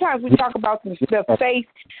miracles. Sometimes we talk about the faith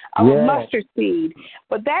of a mustard seed,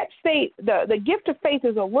 but that faith, the gift of faith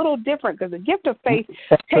is a little different because the gift of faith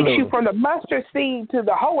takes you from the mustard seed to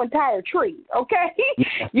the whole entire tree. Okay,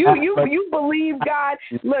 you believe God.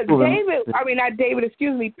 Look,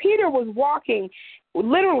 Peter was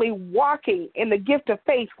literally walking in the gift of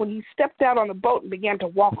faith when he stepped out on the boat and began to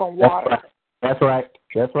walk on water. That's right.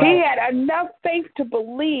 He had enough faith to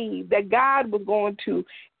believe that God was going to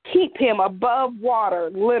keep him above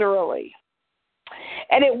water, literally.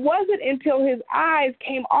 And it wasn't until his eyes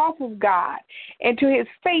came off of God and to his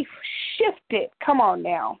faith shifted, come on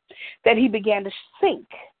now, that he began to sink.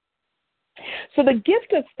 So the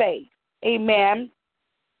gift of faith, amen,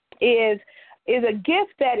 is a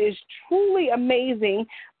gift that is truly amazing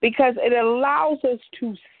because it allows us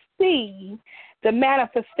to see the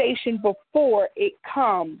manifestation before it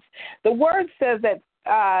comes. The word says that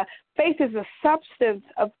faith is a substance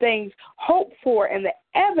of things hoped for and the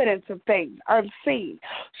evidence of things unseen.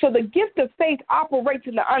 So the gift of faith operates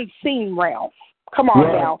in the unseen realm. Come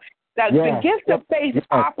on now. The gift of faith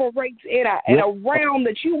operates in a realm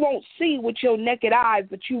that you won't see with your naked eyes,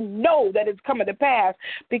 but you know that it's coming to pass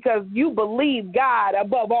because you believe God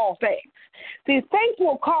above all things. See, faith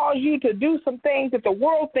will cause you to do some things that the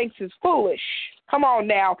world thinks is foolish. Come on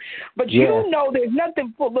now. But you know there's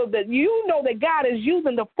nothing that you know that God is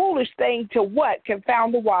using the foolish thing to what?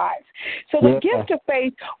 Confound the wise. So the gift of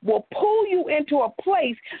faith will pull you into a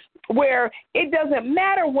place where it doesn't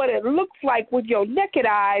matter what it looks like with your naked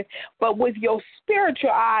eyes, but with your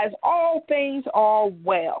spiritual eyes, all things are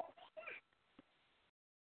well.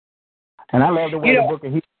 And I love the way the book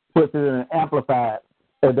of Hebrews puts it in an amplified.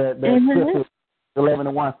 That scripture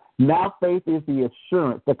 11:1. Now faith is the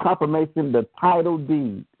assurance, the confirmation, the title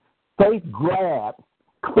deed. Faith grabs.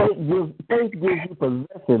 Faith gives you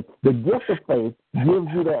possession. The gift of faith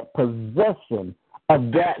gives you that possession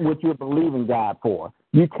of that which you're believing God for.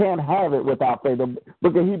 You can't have it without faith. The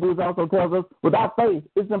book of Hebrews also tells us without faith,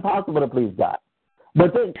 it's impossible to please God.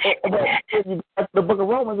 But then you go to the book of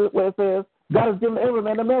Romans where it says God has given every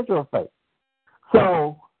man a measure of faith.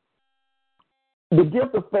 So the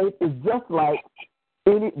gift of faith is just like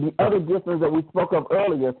the other gifts that we spoke of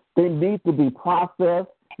earlier. They need to be processed.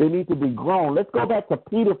 They need to be grown. Let's go back to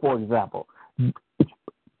Peter, for example.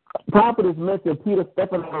 Prophet has mentioned Peter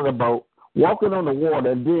stepping out of the boat, walking on the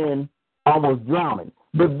water, and then almost drowning.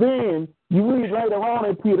 But then you read later on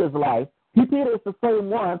in Peter's life, Peter is the same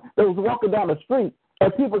one that was walking down the street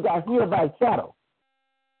and people got healed by his shadow.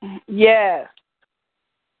 Yes.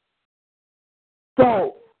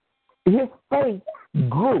 So his faith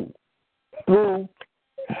grew through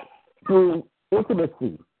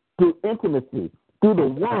intimacy, through the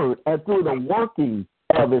word, and through the working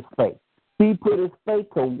of his faith. He put his faith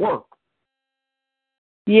to work.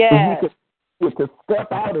 Yes. So he could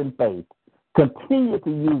step out in faith, continue to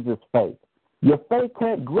use his faith. Your faith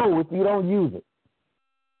can't grow if you don't use it.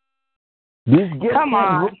 These gifts can't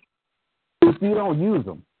grow if you don't use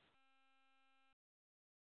them.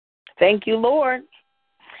 Thank you, Lord.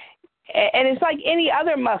 And it's like any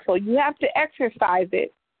other muscle. You have to exercise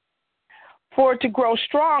it for it to grow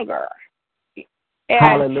stronger.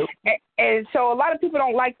 Hallelujah. And so a lot of people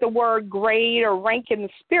don't like the word grade or rank in the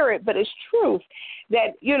spirit, but it's truth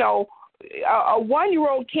that, you know, a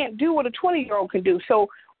 1-year-old can't do what a 20-year-old can do. So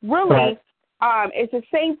really, it's the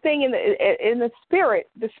same thing in the spirit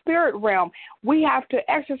realm. We have to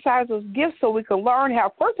exercise those gifts so we can learn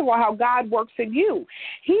how, first of all, how God works in you.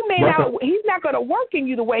 He's not going to work in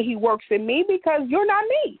you the way he works in me because you're not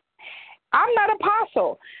me. I'm not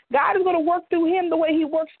apostle. God is going to work through him the way he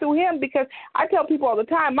works through him, because I tell people all the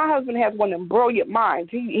time, my husband has one of them brilliant minds.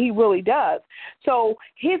 He really does. So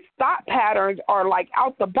his thought patterns are like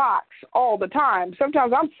out the box all the time.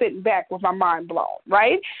 Sometimes I'm sitting back with my mind blown,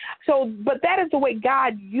 right? So, but that is the way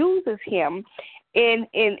God uses him in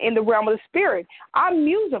the realm of the spirit. I'm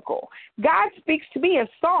musical. God speaks to me in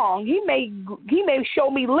song. He may show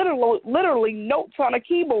me literally notes on a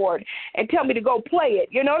keyboard and tell me to go play it.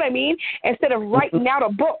 You know what I mean? Instead of writing out a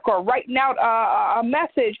book or writing out a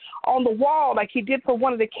message on the wall like he did for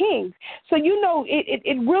one of the kings. So, you know,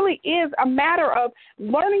 it really is a matter of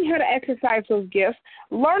learning how to exercise those gifts,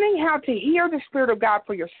 learning how to hear the Spirit of God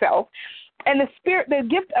for yourself. And the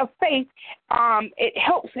gift of faith, it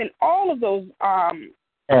helps in all of those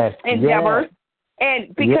endeavors.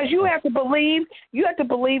 And because you have to believe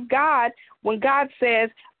God when God says,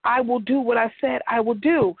 I will do what I said I will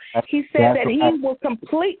do. He said that he will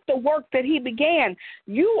complete the work that he began.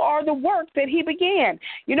 You are the work that he began.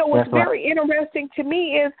 You know, what's very interesting to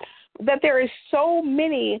me is that there is so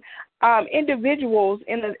many individuals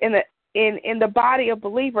in the body of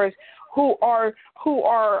believers who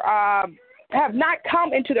have not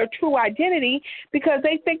come into their true identity because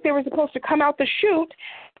they think they were supposed to come out the chute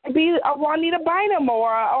and be a Juanita Bynum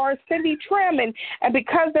or a Cindy Trim, and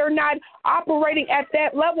because they're not operating at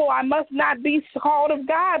that level, I must not be called of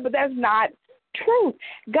God. But that's not truth.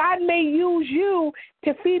 God may use you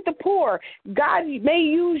to feed the poor. God may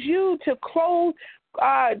use you to clothe,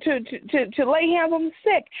 to lay hands on the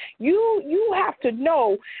sick. You have to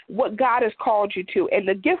know what God has called you to, and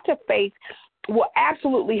the gift of faith will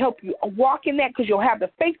absolutely help you walk in that, because you'll have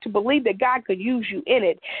the faith to believe that God could use you in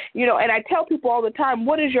it. You know, and I tell people all the time,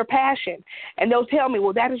 what is your passion? And they'll tell me,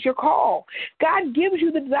 well, that is your call. God gives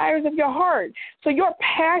you the desires of your heart. So your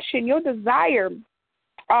passion, your desire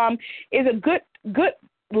is a good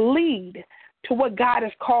lead to what God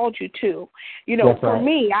has called you to. You know, for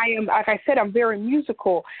me, I am, like I said, I'm very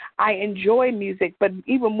musical. I enjoy music, but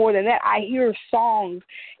even more than that, I hear songs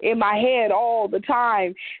in my head all the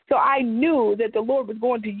time. So I knew that the Lord was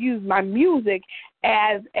going to use my music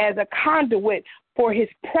as a conduit for his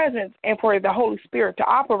presence and for the Holy Spirit to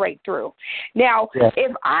operate through. Now,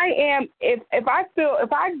 if I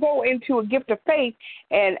go into a gift of faith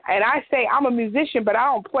and I say I'm a musician, but I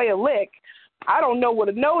don't play a lick, I don't know what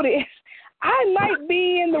a note is, I might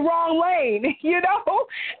be in the wrong lane, you know,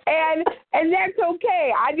 and that's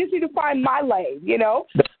okay. I just need to find my lane, you know.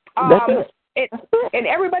 And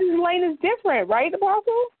everybody's lane is different, right,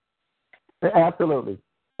 Apostle? Absolutely.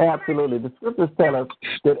 The scriptures tell us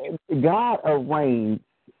that God arranged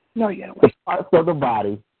the parts of the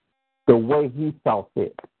body the way he saw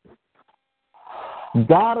fit.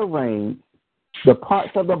 God arranged the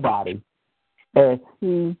parts of the body as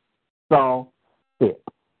he saw fit.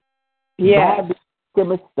 God didn't make a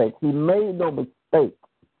mistake. He made no mistake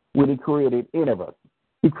when he created any of us.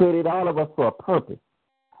 He created all of us for a purpose.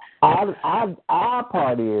 Our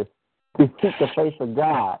part is to seek the face of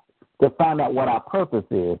God to find out what our purpose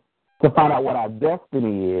is to find out what our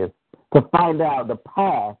destiny is, to find out the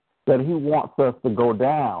path that he wants us to go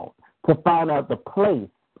down, to find out the place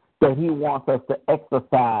that he wants us to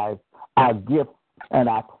exercise our gifts and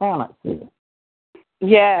our talents in.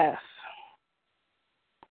 Yes.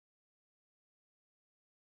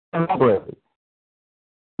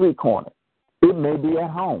 Street corner. It may be at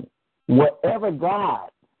home. Whatever God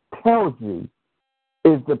tells you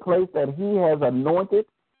is the place that he has anointed,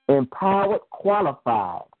 empowered,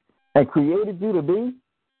 qualified, and created you to be,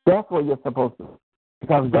 that's where you're supposed to be.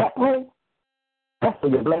 Because that place, that's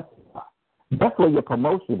where your blessings are. That's where your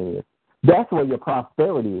promotion is. That's where your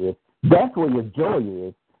prosperity is. That's where your joy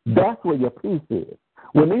is. That's where your peace is.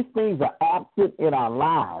 When these things are absent in our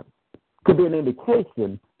lives, could be an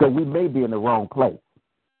indication that we may be in the wrong place.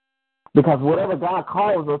 Because whatever God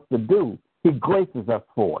calls us to do, he graces us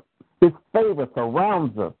for it. His favor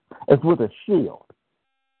surrounds us as with a shield.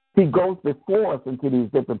 He goes before us into these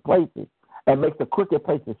different places and makes the crooked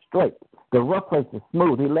places straight, the rough places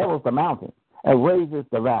smooth. He levels the mountains and raises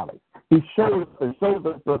the valleys. He shows us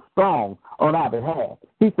the strong on our behalf.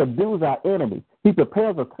 He subdues our enemies. He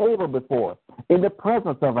prepares a table before us in the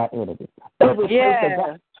presence of our enemies.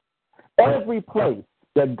 Every place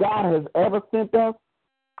that God has ever sent us,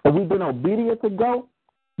 and we've been obedient to go,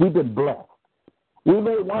 we've been blessed. We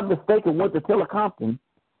made one mistake and went to Telecompton,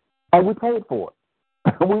 and we paid for it.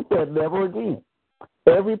 We said never again.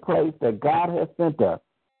 Every place that God has sent us,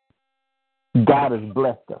 God has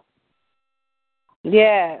blessed us.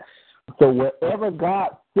 Yes. So wherever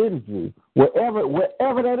God sends you, wherever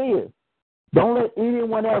that is, don't let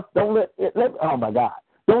anyone else, don't let anyone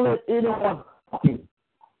talk you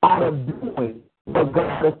out of doing what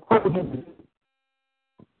God has told you to do.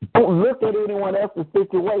 Don't look at anyone else's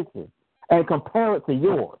situation and compare it to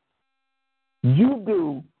yours. You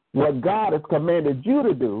do what God has commanded you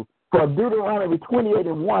to do. For Deuteronomy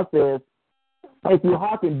 28:1 says, if you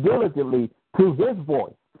hearken diligently to his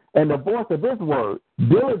voice and the voice of his word,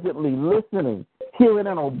 diligently listening, hearing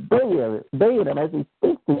and obeying him as he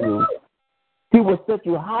speaks to you, he will set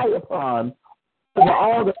you high upon over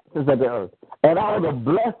all the nations of the earth, and all the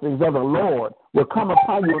blessings of the Lord will come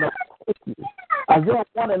upon you and overtake you. Isaiah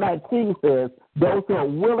 1:19 says, those who are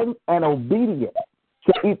willing and obedient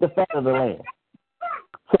shall eat the fat of the land.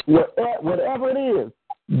 So whatever it is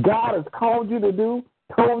God has called you to do,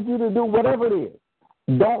 told you to do, whatever it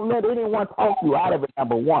is, don't let anyone talk you out of it,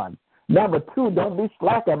 number one. Number two, don't be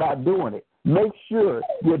slack about doing it. Make sure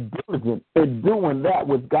you're diligent in doing that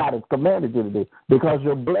which God has commanded you to do, because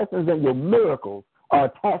your blessings and your miracles are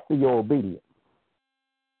attached to your obedience.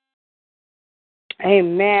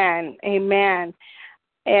 Amen. Amen.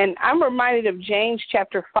 And I'm reminded of James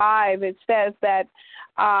chapter 5. It says that,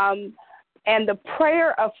 and the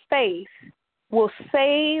prayer of faith will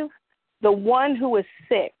save the one who is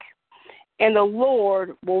sick, and the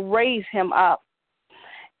Lord will raise him up.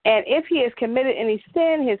 And if he has committed any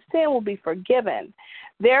sin, his sin will be forgiven.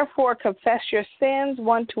 Therefore, confess your sins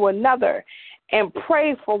one to another and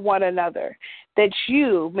pray for one another that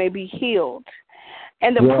you may be healed.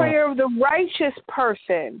 And the prayer of the righteous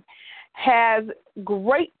person has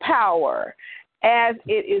great power as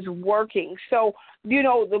it is working. So,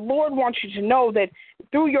 the Lord wants you to know that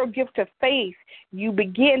through your gift of faith, you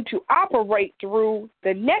begin to operate through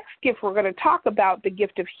the next gift we're going to talk about, the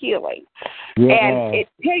gift of healing. Yeah. And it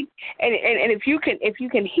takes, and if you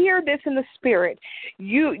can hear this in the spirit,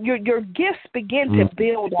 your gifts begin to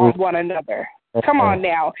build on one another. Come on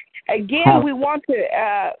now. Again, we want to,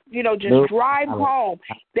 just drive home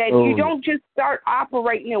that you don't just start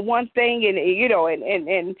operating in one thing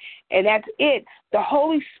and that's it. The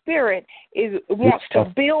Holy Spirit wants to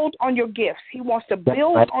build on your gifts. He wants to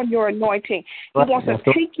build on your anointing. He wants to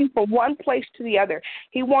take you from one place to the other.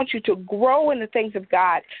 He wants you to grow in the things of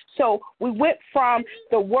God. So we went from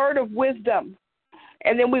the word of wisdom,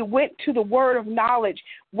 and then we went to the word of knowledge,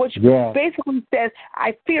 which basically says,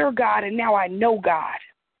 I fear God and now I know God.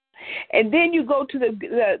 And then you go to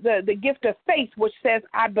the gift of faith, which says,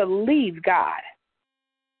 I believe God.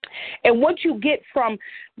 And once you get from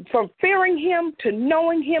fearing him to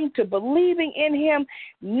knowing him to believing in him,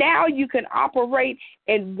 now you can operate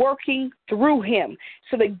and working through him.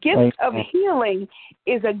 So the gift of healing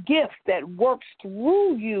is a gift that works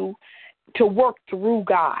through you to work through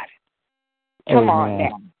God. Come on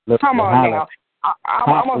now. Come on now.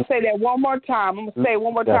 I'm going to say that one more time. I'm going to say it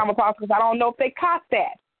one more time, Apostle, because I don't know if they caught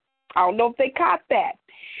that.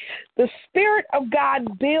 The Spirit of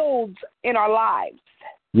God builds in our lives.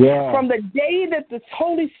 Yeah. From the day that the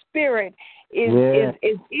Holy Spirit is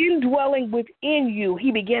indwelling within you, he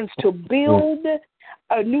begins to build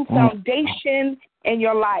a new foundation in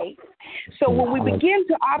your life. So when we begin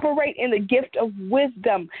to operate in the gift of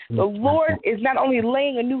wisdom, the Lord is not only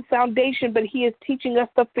laying a new foundation, but he is teaching us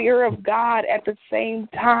the fear of God at the same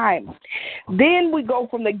time. Then we go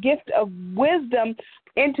from the gift of wisdom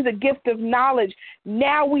into the gift of knowledge.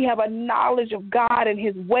 Now we have a knowledge of God and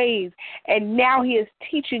his ways, and now he is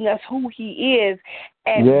teaching us who he is.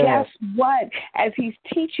 And guess what? As he's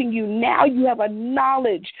teaching you, now you have a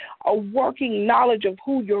knowledge, a working knowledge of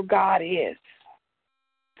who your God is.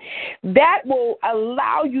 That will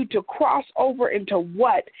allow you to cross over into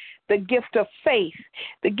what? The gift of faith.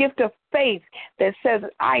 The gift of faith that says,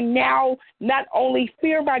 I now not only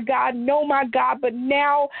fear my God, know my God, but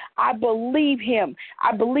now I believe him.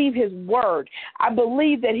 I believe his word. I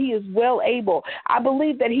believe that he is well able. I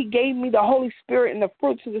believe that he gave me the Holy Spirit and the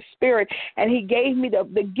fruits of the Spirit, and he gave me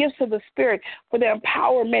the gifts of the Spirit for the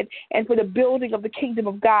empowerment and for the building of the kingdom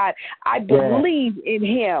of God. I believe in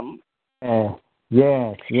him.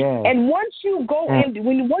 Yes. And once you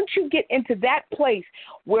once you get into that place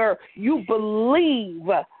where you believe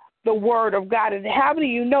the word of God, and how many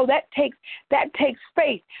of you know that takes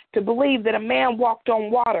faith to believe that a man walked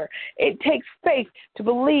on water? It takes faith to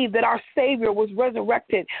believe that our Savior was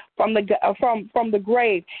resurrected from the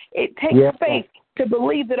grave. It takes faith to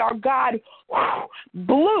believe that our God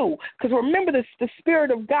blew. Because remember, the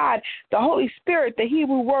Spirit of God, the Holy Spirit, the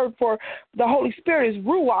Hebrew word for the Holy Spirit is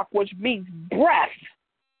ruach, which means breath.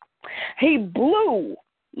 He blew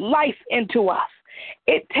life into us.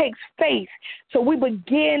 It takes faith. So we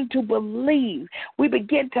begin to believe. We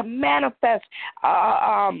begin to manifest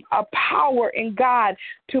a power in God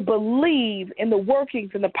to believe in the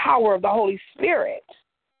workings and the power of the Holy Spirit.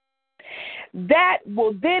 That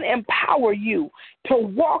will then empower you to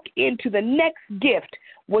walk into the next gift,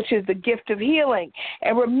 which is the gift of healing.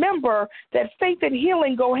 And remember that faith and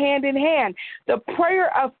healing go hand in hand. The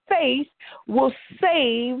prayer of faith will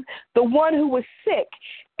save the one who is sick,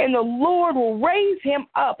 and the Lord will raise him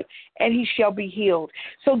up, and he shall be healed.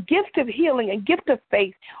 So gift of healing and gift of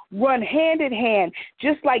faith run hand in hand,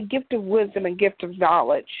 just like gift of wisdom and gift of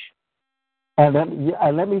knowledge. And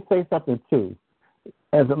let me say something, too.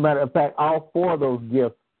 As a matter of fact, all four of those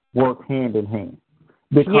gifts work hand in hand.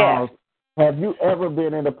 Because have you ever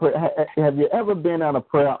been on a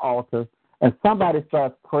prayer altar and somebody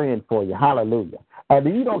starts praying for you? Hallelujah. And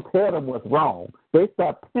you don't tell them what's wrong. They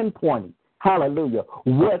start pinpointing, hallelujah,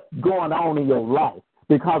 what's going on in your life.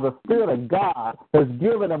 Because the Spirit of God has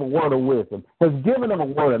given them a word of wisdom, has given them a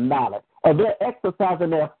word of knowledge, and they're exercising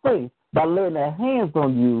their faith by laying their hands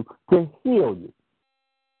on you to heal you.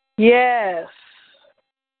 Yes.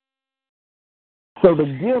 So the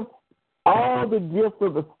gifts, all the gifts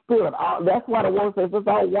of the Spirit, that's why the word says it's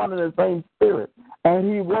all one and the same Spirit.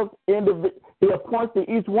 And he works he appoints to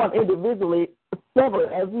each one individually,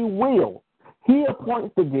 separate as he will. He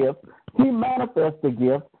appoints the gift, he manifests the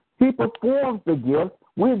gift, he performs the gift.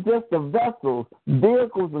 We're just the vessels,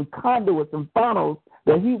 vehicles, and conduits and funnels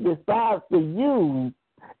that he decides to use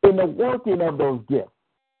in the working of those gifts.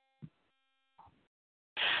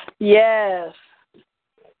 Yes.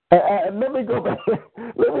 And let me go back.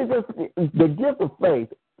 The gift of faith,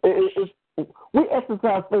 we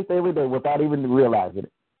exercise faith every day without even realizing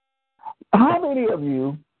it. How many of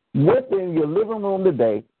you went in your living room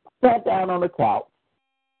today, sat down on the couch,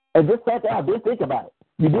 and just sat down, didn't think about it?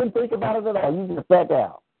 You didn't think about it at all. You just sat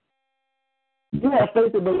down. You have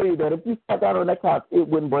faith to believe that if you sat down on that couch, it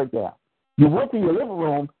wouldn't break down. You went to your living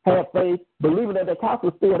room, had faith, believing that the couch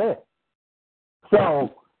was still there. So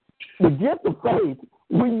the gift of faith,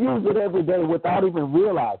 we use it every day without even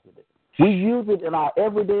realizing it. We use it in our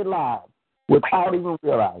everyday lives without even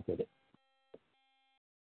realizing it.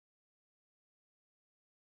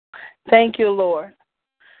 Thank you, Lord.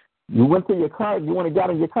 You went to your car, you went and got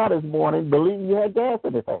in your car this morning, believing you had gas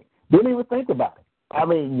in the thing. Didn't even think about it. I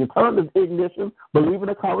mean, you turned the ignition, believing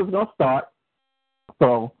the car was going to start.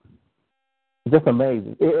 So, just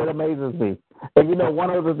amazing. It amazes me. And you know, one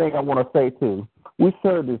other thing I want to say, too, we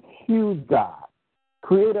serve this huge God,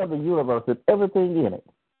 creator of the universe and everything in it.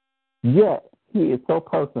 Yet, he is so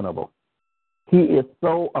personable. He is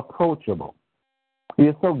so approachable. He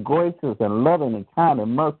is so gracious and loving and kind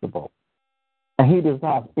and merciful. And he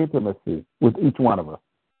desires intimacy with each one of us.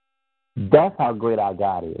 That's how great our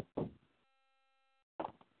God is.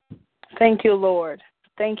 Thank you, Lord.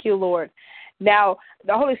 Thank you, Lord. Now,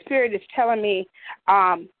 the Holy Spirit is telling me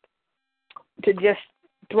to just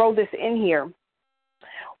throw this in here.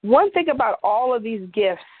 One thing about all of these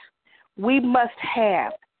gifts, we must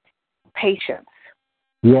have patience.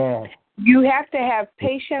 Yes. You have to have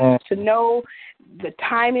patience to know the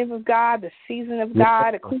timing of God, the season of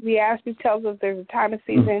God. Ecclesiastes tells us there's a time and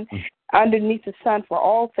season underneath the sun for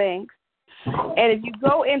all things. And if you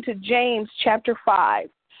go into James chapter 5,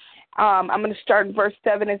 I'm going to start in verse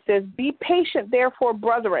 7. It says, "Be patient, therefore,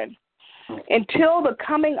 brethren, until the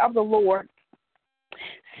coming of the Lord.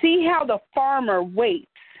 See how the farmer waits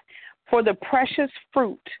for the precious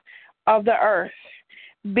fruit of the earth,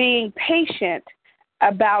 being patient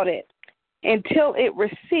about it until it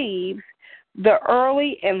receives the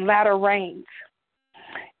early and latter rains.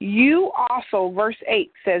 You also," verse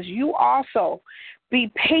 8 says, "you also be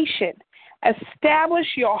patient,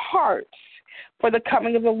 establish your hearts, for the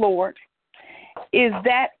coming of the Lord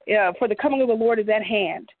for the coming of the Lord is at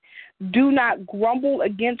hand. Do not grumble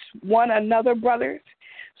against one another, brothers,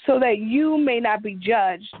 so that you may not be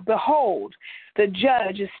judged. Behold, the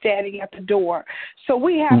judge is standing at the door." So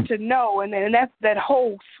we have to know, and that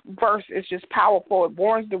whole verse is just powerful. It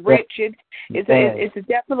warns the rich. It's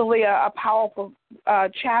definitely a powerful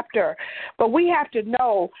chapter. But we have to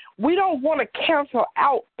know we don't want to cancel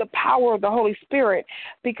out the power of the Holy Spirit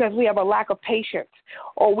because we have a lack of patience,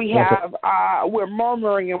 or we're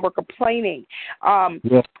murmuring and we're complaining.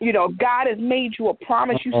 You know, God has made you a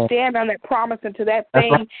promise. You stand on that promise until that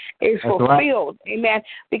thing is fulfilled. Amen.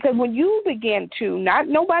 Because when you begin to, not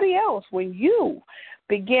nobody else, when you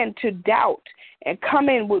begin to doubt and come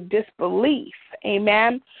in with disbelief,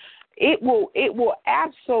 amen, it will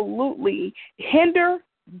absolutely hinder,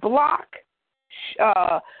 block,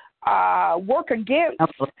 work against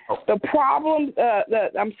the problems.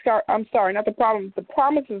 The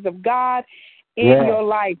promises of God in your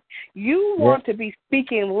life. You want to be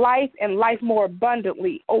speaking life and life more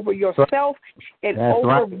abundantly over yourself and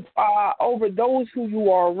over those who you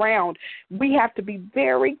are around. We have to be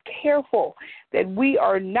very careful that we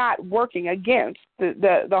are not working against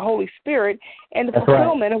the Holy Spirit and the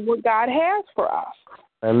fulfillment of what God has for us.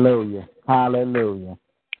 Hallelujah. Hallelujah.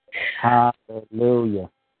 Hallelujah.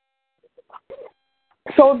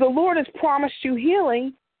 So if the Lord has promised you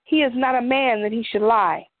healing, He is not a man that He should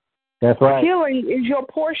lie. That's right. Healing is your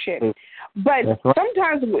portion. But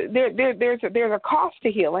sometimes there's a cost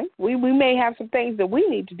to healing. We may have some things that we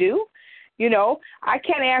need to do. You know, I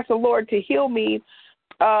can't ask the Lord to heal me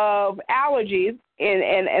of allergies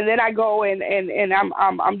and then I go and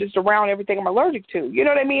I'm just around everything I'm allergic to. You know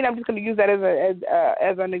what I mean? I'm just going to use that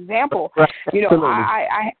as an example. You know,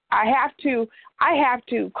 I have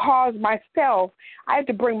to cause myself. I have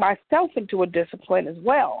to bring myself into a discipline as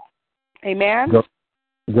well. Amen.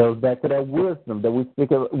 Goes back to that wisdom that we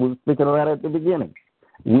were speaking about at the beginning.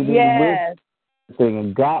 We need wisdom,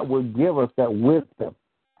 and God will give us that wisdom.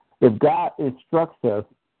 If God instructs us,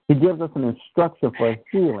 He gives us an instruction for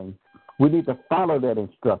healing. We need to follow that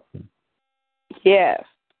instruction. Yes.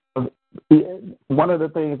 One of the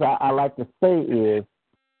things I like to say is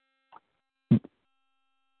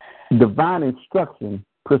divine instruction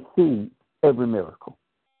precedes every miracle.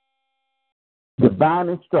 Divine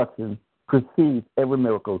instruction precedes every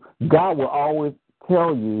miracle. God will always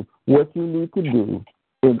tell you what you need to do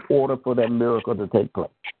in order for that miracle to take place.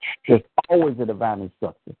 There's always a divine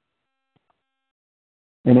instruction.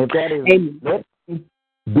 And if that is, let me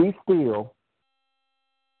be still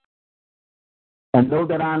and know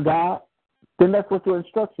that I'm God, then that's what your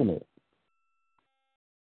instruction is.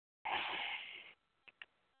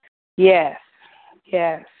 Yes.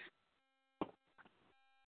 Yes.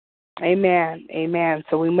 Amen. Amen.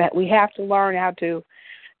 So we have to learn how to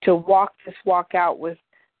walk this walk out with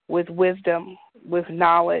wisdom, with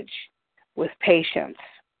knowledge, with patience.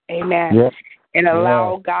 Amen. Yes. And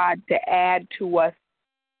allow God to add to us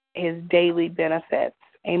His daily benefits.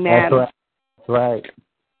 Amen. That's right.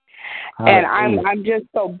 And I'm just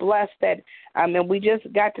so blessed that and we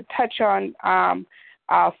just got to touch on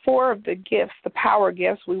 4 of the gifts, the power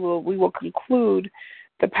gifts. We will conclude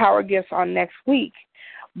the power gifts on next week.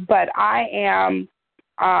 But I am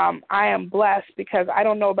blessed because I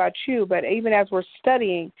don't know about you, but even as we're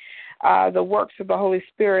studying the works of the Holy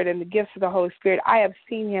Spirit and the gifts of the Holy Spirit, I have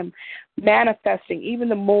seen Him manifesting even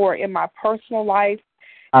the more in my personal life,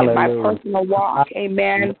 in my personal walk.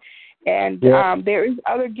 Amen. And there is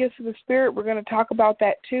other gifts of the Spirit. We're going to talk about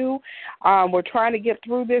that too. We're trying to get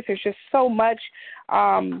through this. There's just so much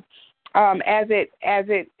as it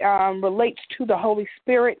relates to the Holy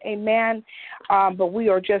Spirit. Amen. But we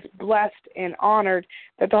are just blessed and honored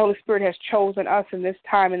that the Holy Spirit has chosen us in this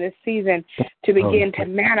time, in this season, to begin to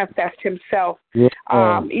manifest Himself,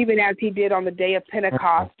 even as He did on the day of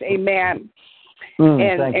Pentecost. Amen.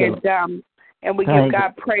 And we give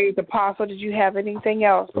God praise. Apostle, did you have anything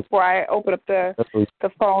else before I open up the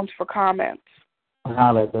phones for comments?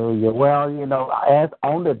 Hallelujah. Well, you know, as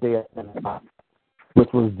on the day of Pentecost,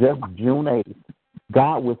 which was just June 8th,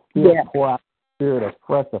 God was still pour out Spirit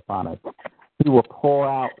afresh upon us. He will pour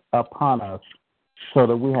out upon us so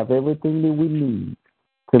that we have everything that we need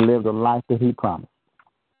to live the life that He promised.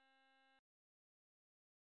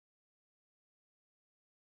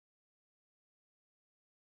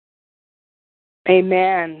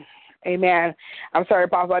 Amen. Amen. I'm sorry,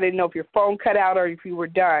 Apostle, I didn't know if your phone cut out or if you were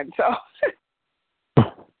done. So.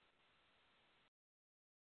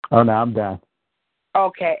 Oh, no, I'm done.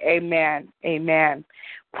 Okay, amen, amen.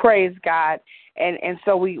 Praise God. And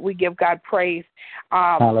so we give God praise.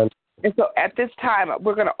 Hallelujah. And so at this time,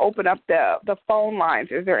 we're going to open up the phone lines.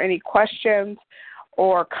 Is there any questions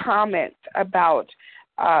or comments about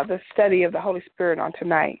the study of the Holy Spirit on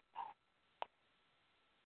tonight?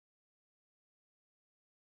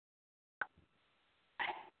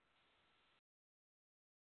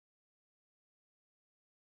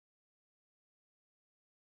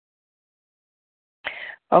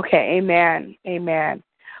 Okay, amen, amen.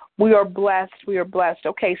 We are blessed. We are blessed.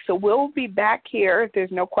 Okay, so we'll be back here if there's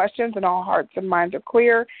no questions and all hearts and minds are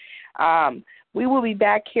clear. We will be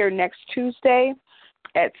back here next Tuesday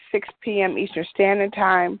at 6 p.m. Eastern Standard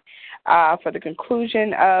Time for the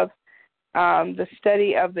conclusion of the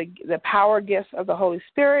study of the power gifts of the Holy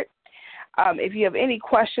Spirit. If you have any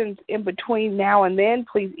questions in between now and then,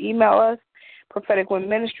 please email us,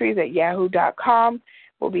 propheticwomenministries@yahoo.com.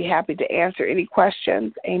 We'll be happy to answer any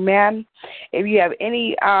questions. Amen. If you have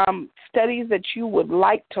any studies that you would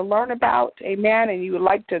like to learn about, amen, and you would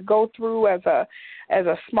like to go through as a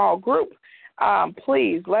small group,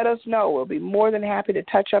 please let us know. We'll be more than happy to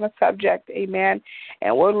touch on a subject, amen,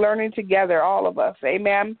 and we're learning together, all of us,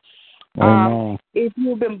 amen. If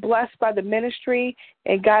you've been blessed by the ministry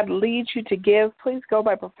and God leads you to give, please go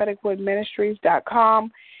by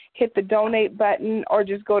propheticwomenministries.com, hit the donate button, or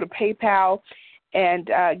just go to PayPal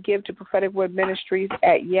and give to Prophetic Word Ministries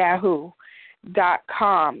at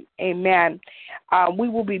yahoo.com. Amen. We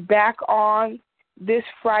will be back on this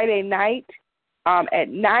Friday night at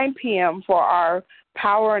 9 p.m. for our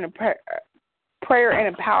prayer and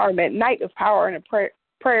empowerment, night of power and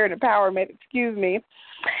prayer and empowerment,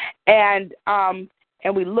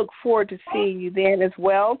 and we look forward to seeing you then as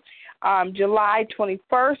well. July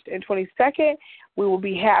 21st and 22nd, we will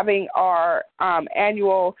be having our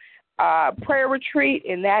annual prayer retreat,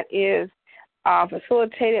 and that is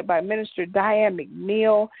facilitated by Minister Diane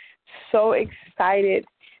McNeil. So excited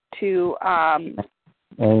to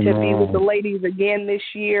be with the ladies again this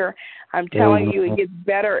year. I'm telling you, it gets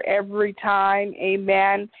better every time.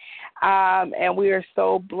 Amen. And we are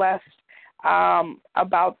so blessed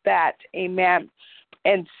about that. Amen.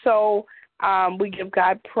 And so we give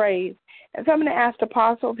God praise. And so I'm going to ask the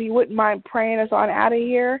Apostle if he wouldn't mind praying us on out of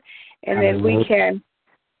here, and then we can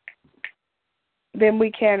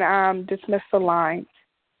dismiss the line.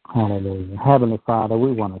 Hallelujah. Heavenly Father,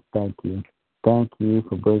 we want to thank you. Thank you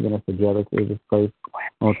for bringing us together to this place.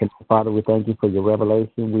 Father, we thank you for your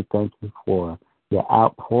revelation. We thank you for your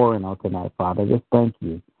outpouring on tonight, Father. Just thank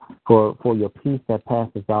you for your peace that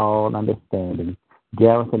passes all understanding,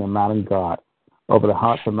 garrison and mountain God, over the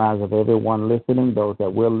hearts and minds of everyone listening, those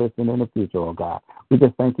that will listen in the future, oh God. We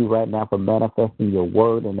just thank you right now for manifesting your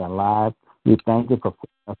word in their lives. We thank you for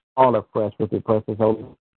all afresh with your precious Holy.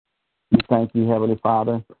 We thank you, Heavenly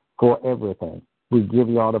Father, for everything. We give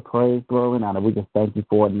you all the praise, glory, and honor. We just thank you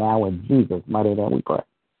for it now in Jesus' mighty name we pray.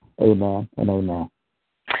 Amen and amen.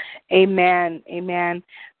 Amen. Amen.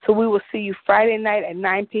 So we will see you Friday night at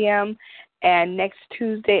 9 p.m. and next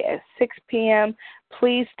Tuesday at 6 p.m.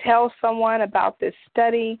 Please tell someone about this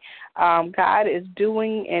study. God is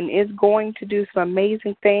doing and is going to do some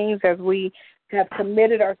amazing things as we have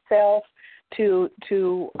committed ourselves to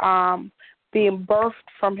being birthed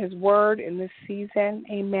from his word in this season.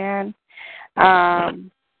 Amen.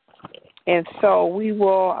 And so we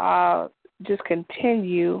will just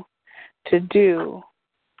continue to do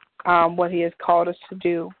what he has called us to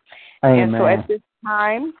do. Amen. And so at this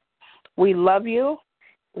time, we love you.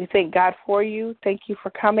 We thank God for you. Thank you for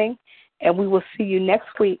coming. And we will see you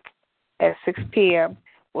next week at 6 p.m.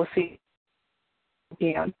 We'll see you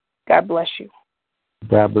again. God bless you.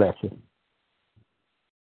 God bless you.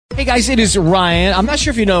 Hey guys, it is Ryan. I'm not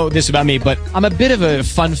sure if you know this about me, but I'm a bit of a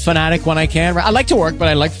fun fanatic when I can. I like to work, but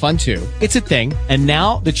I like fun too. It's a thing. And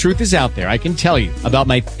now the truth is out there. I can tell you about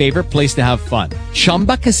my favorite place to have fun.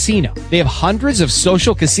 Chumba Casino. They have hundreds of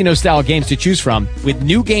social casino style games to choose from with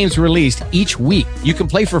new games released each week. You can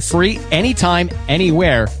play for free anytime,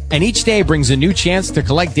 anywhere. And each day brings a new chance to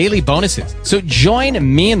collect daily bonuses. So join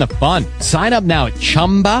me in the fun. Sign up now at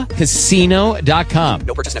ChumbaCasino.com.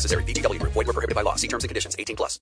 No purchase necessary. VGW Group. Void where prohibited by law. See terms and conditions. 18+.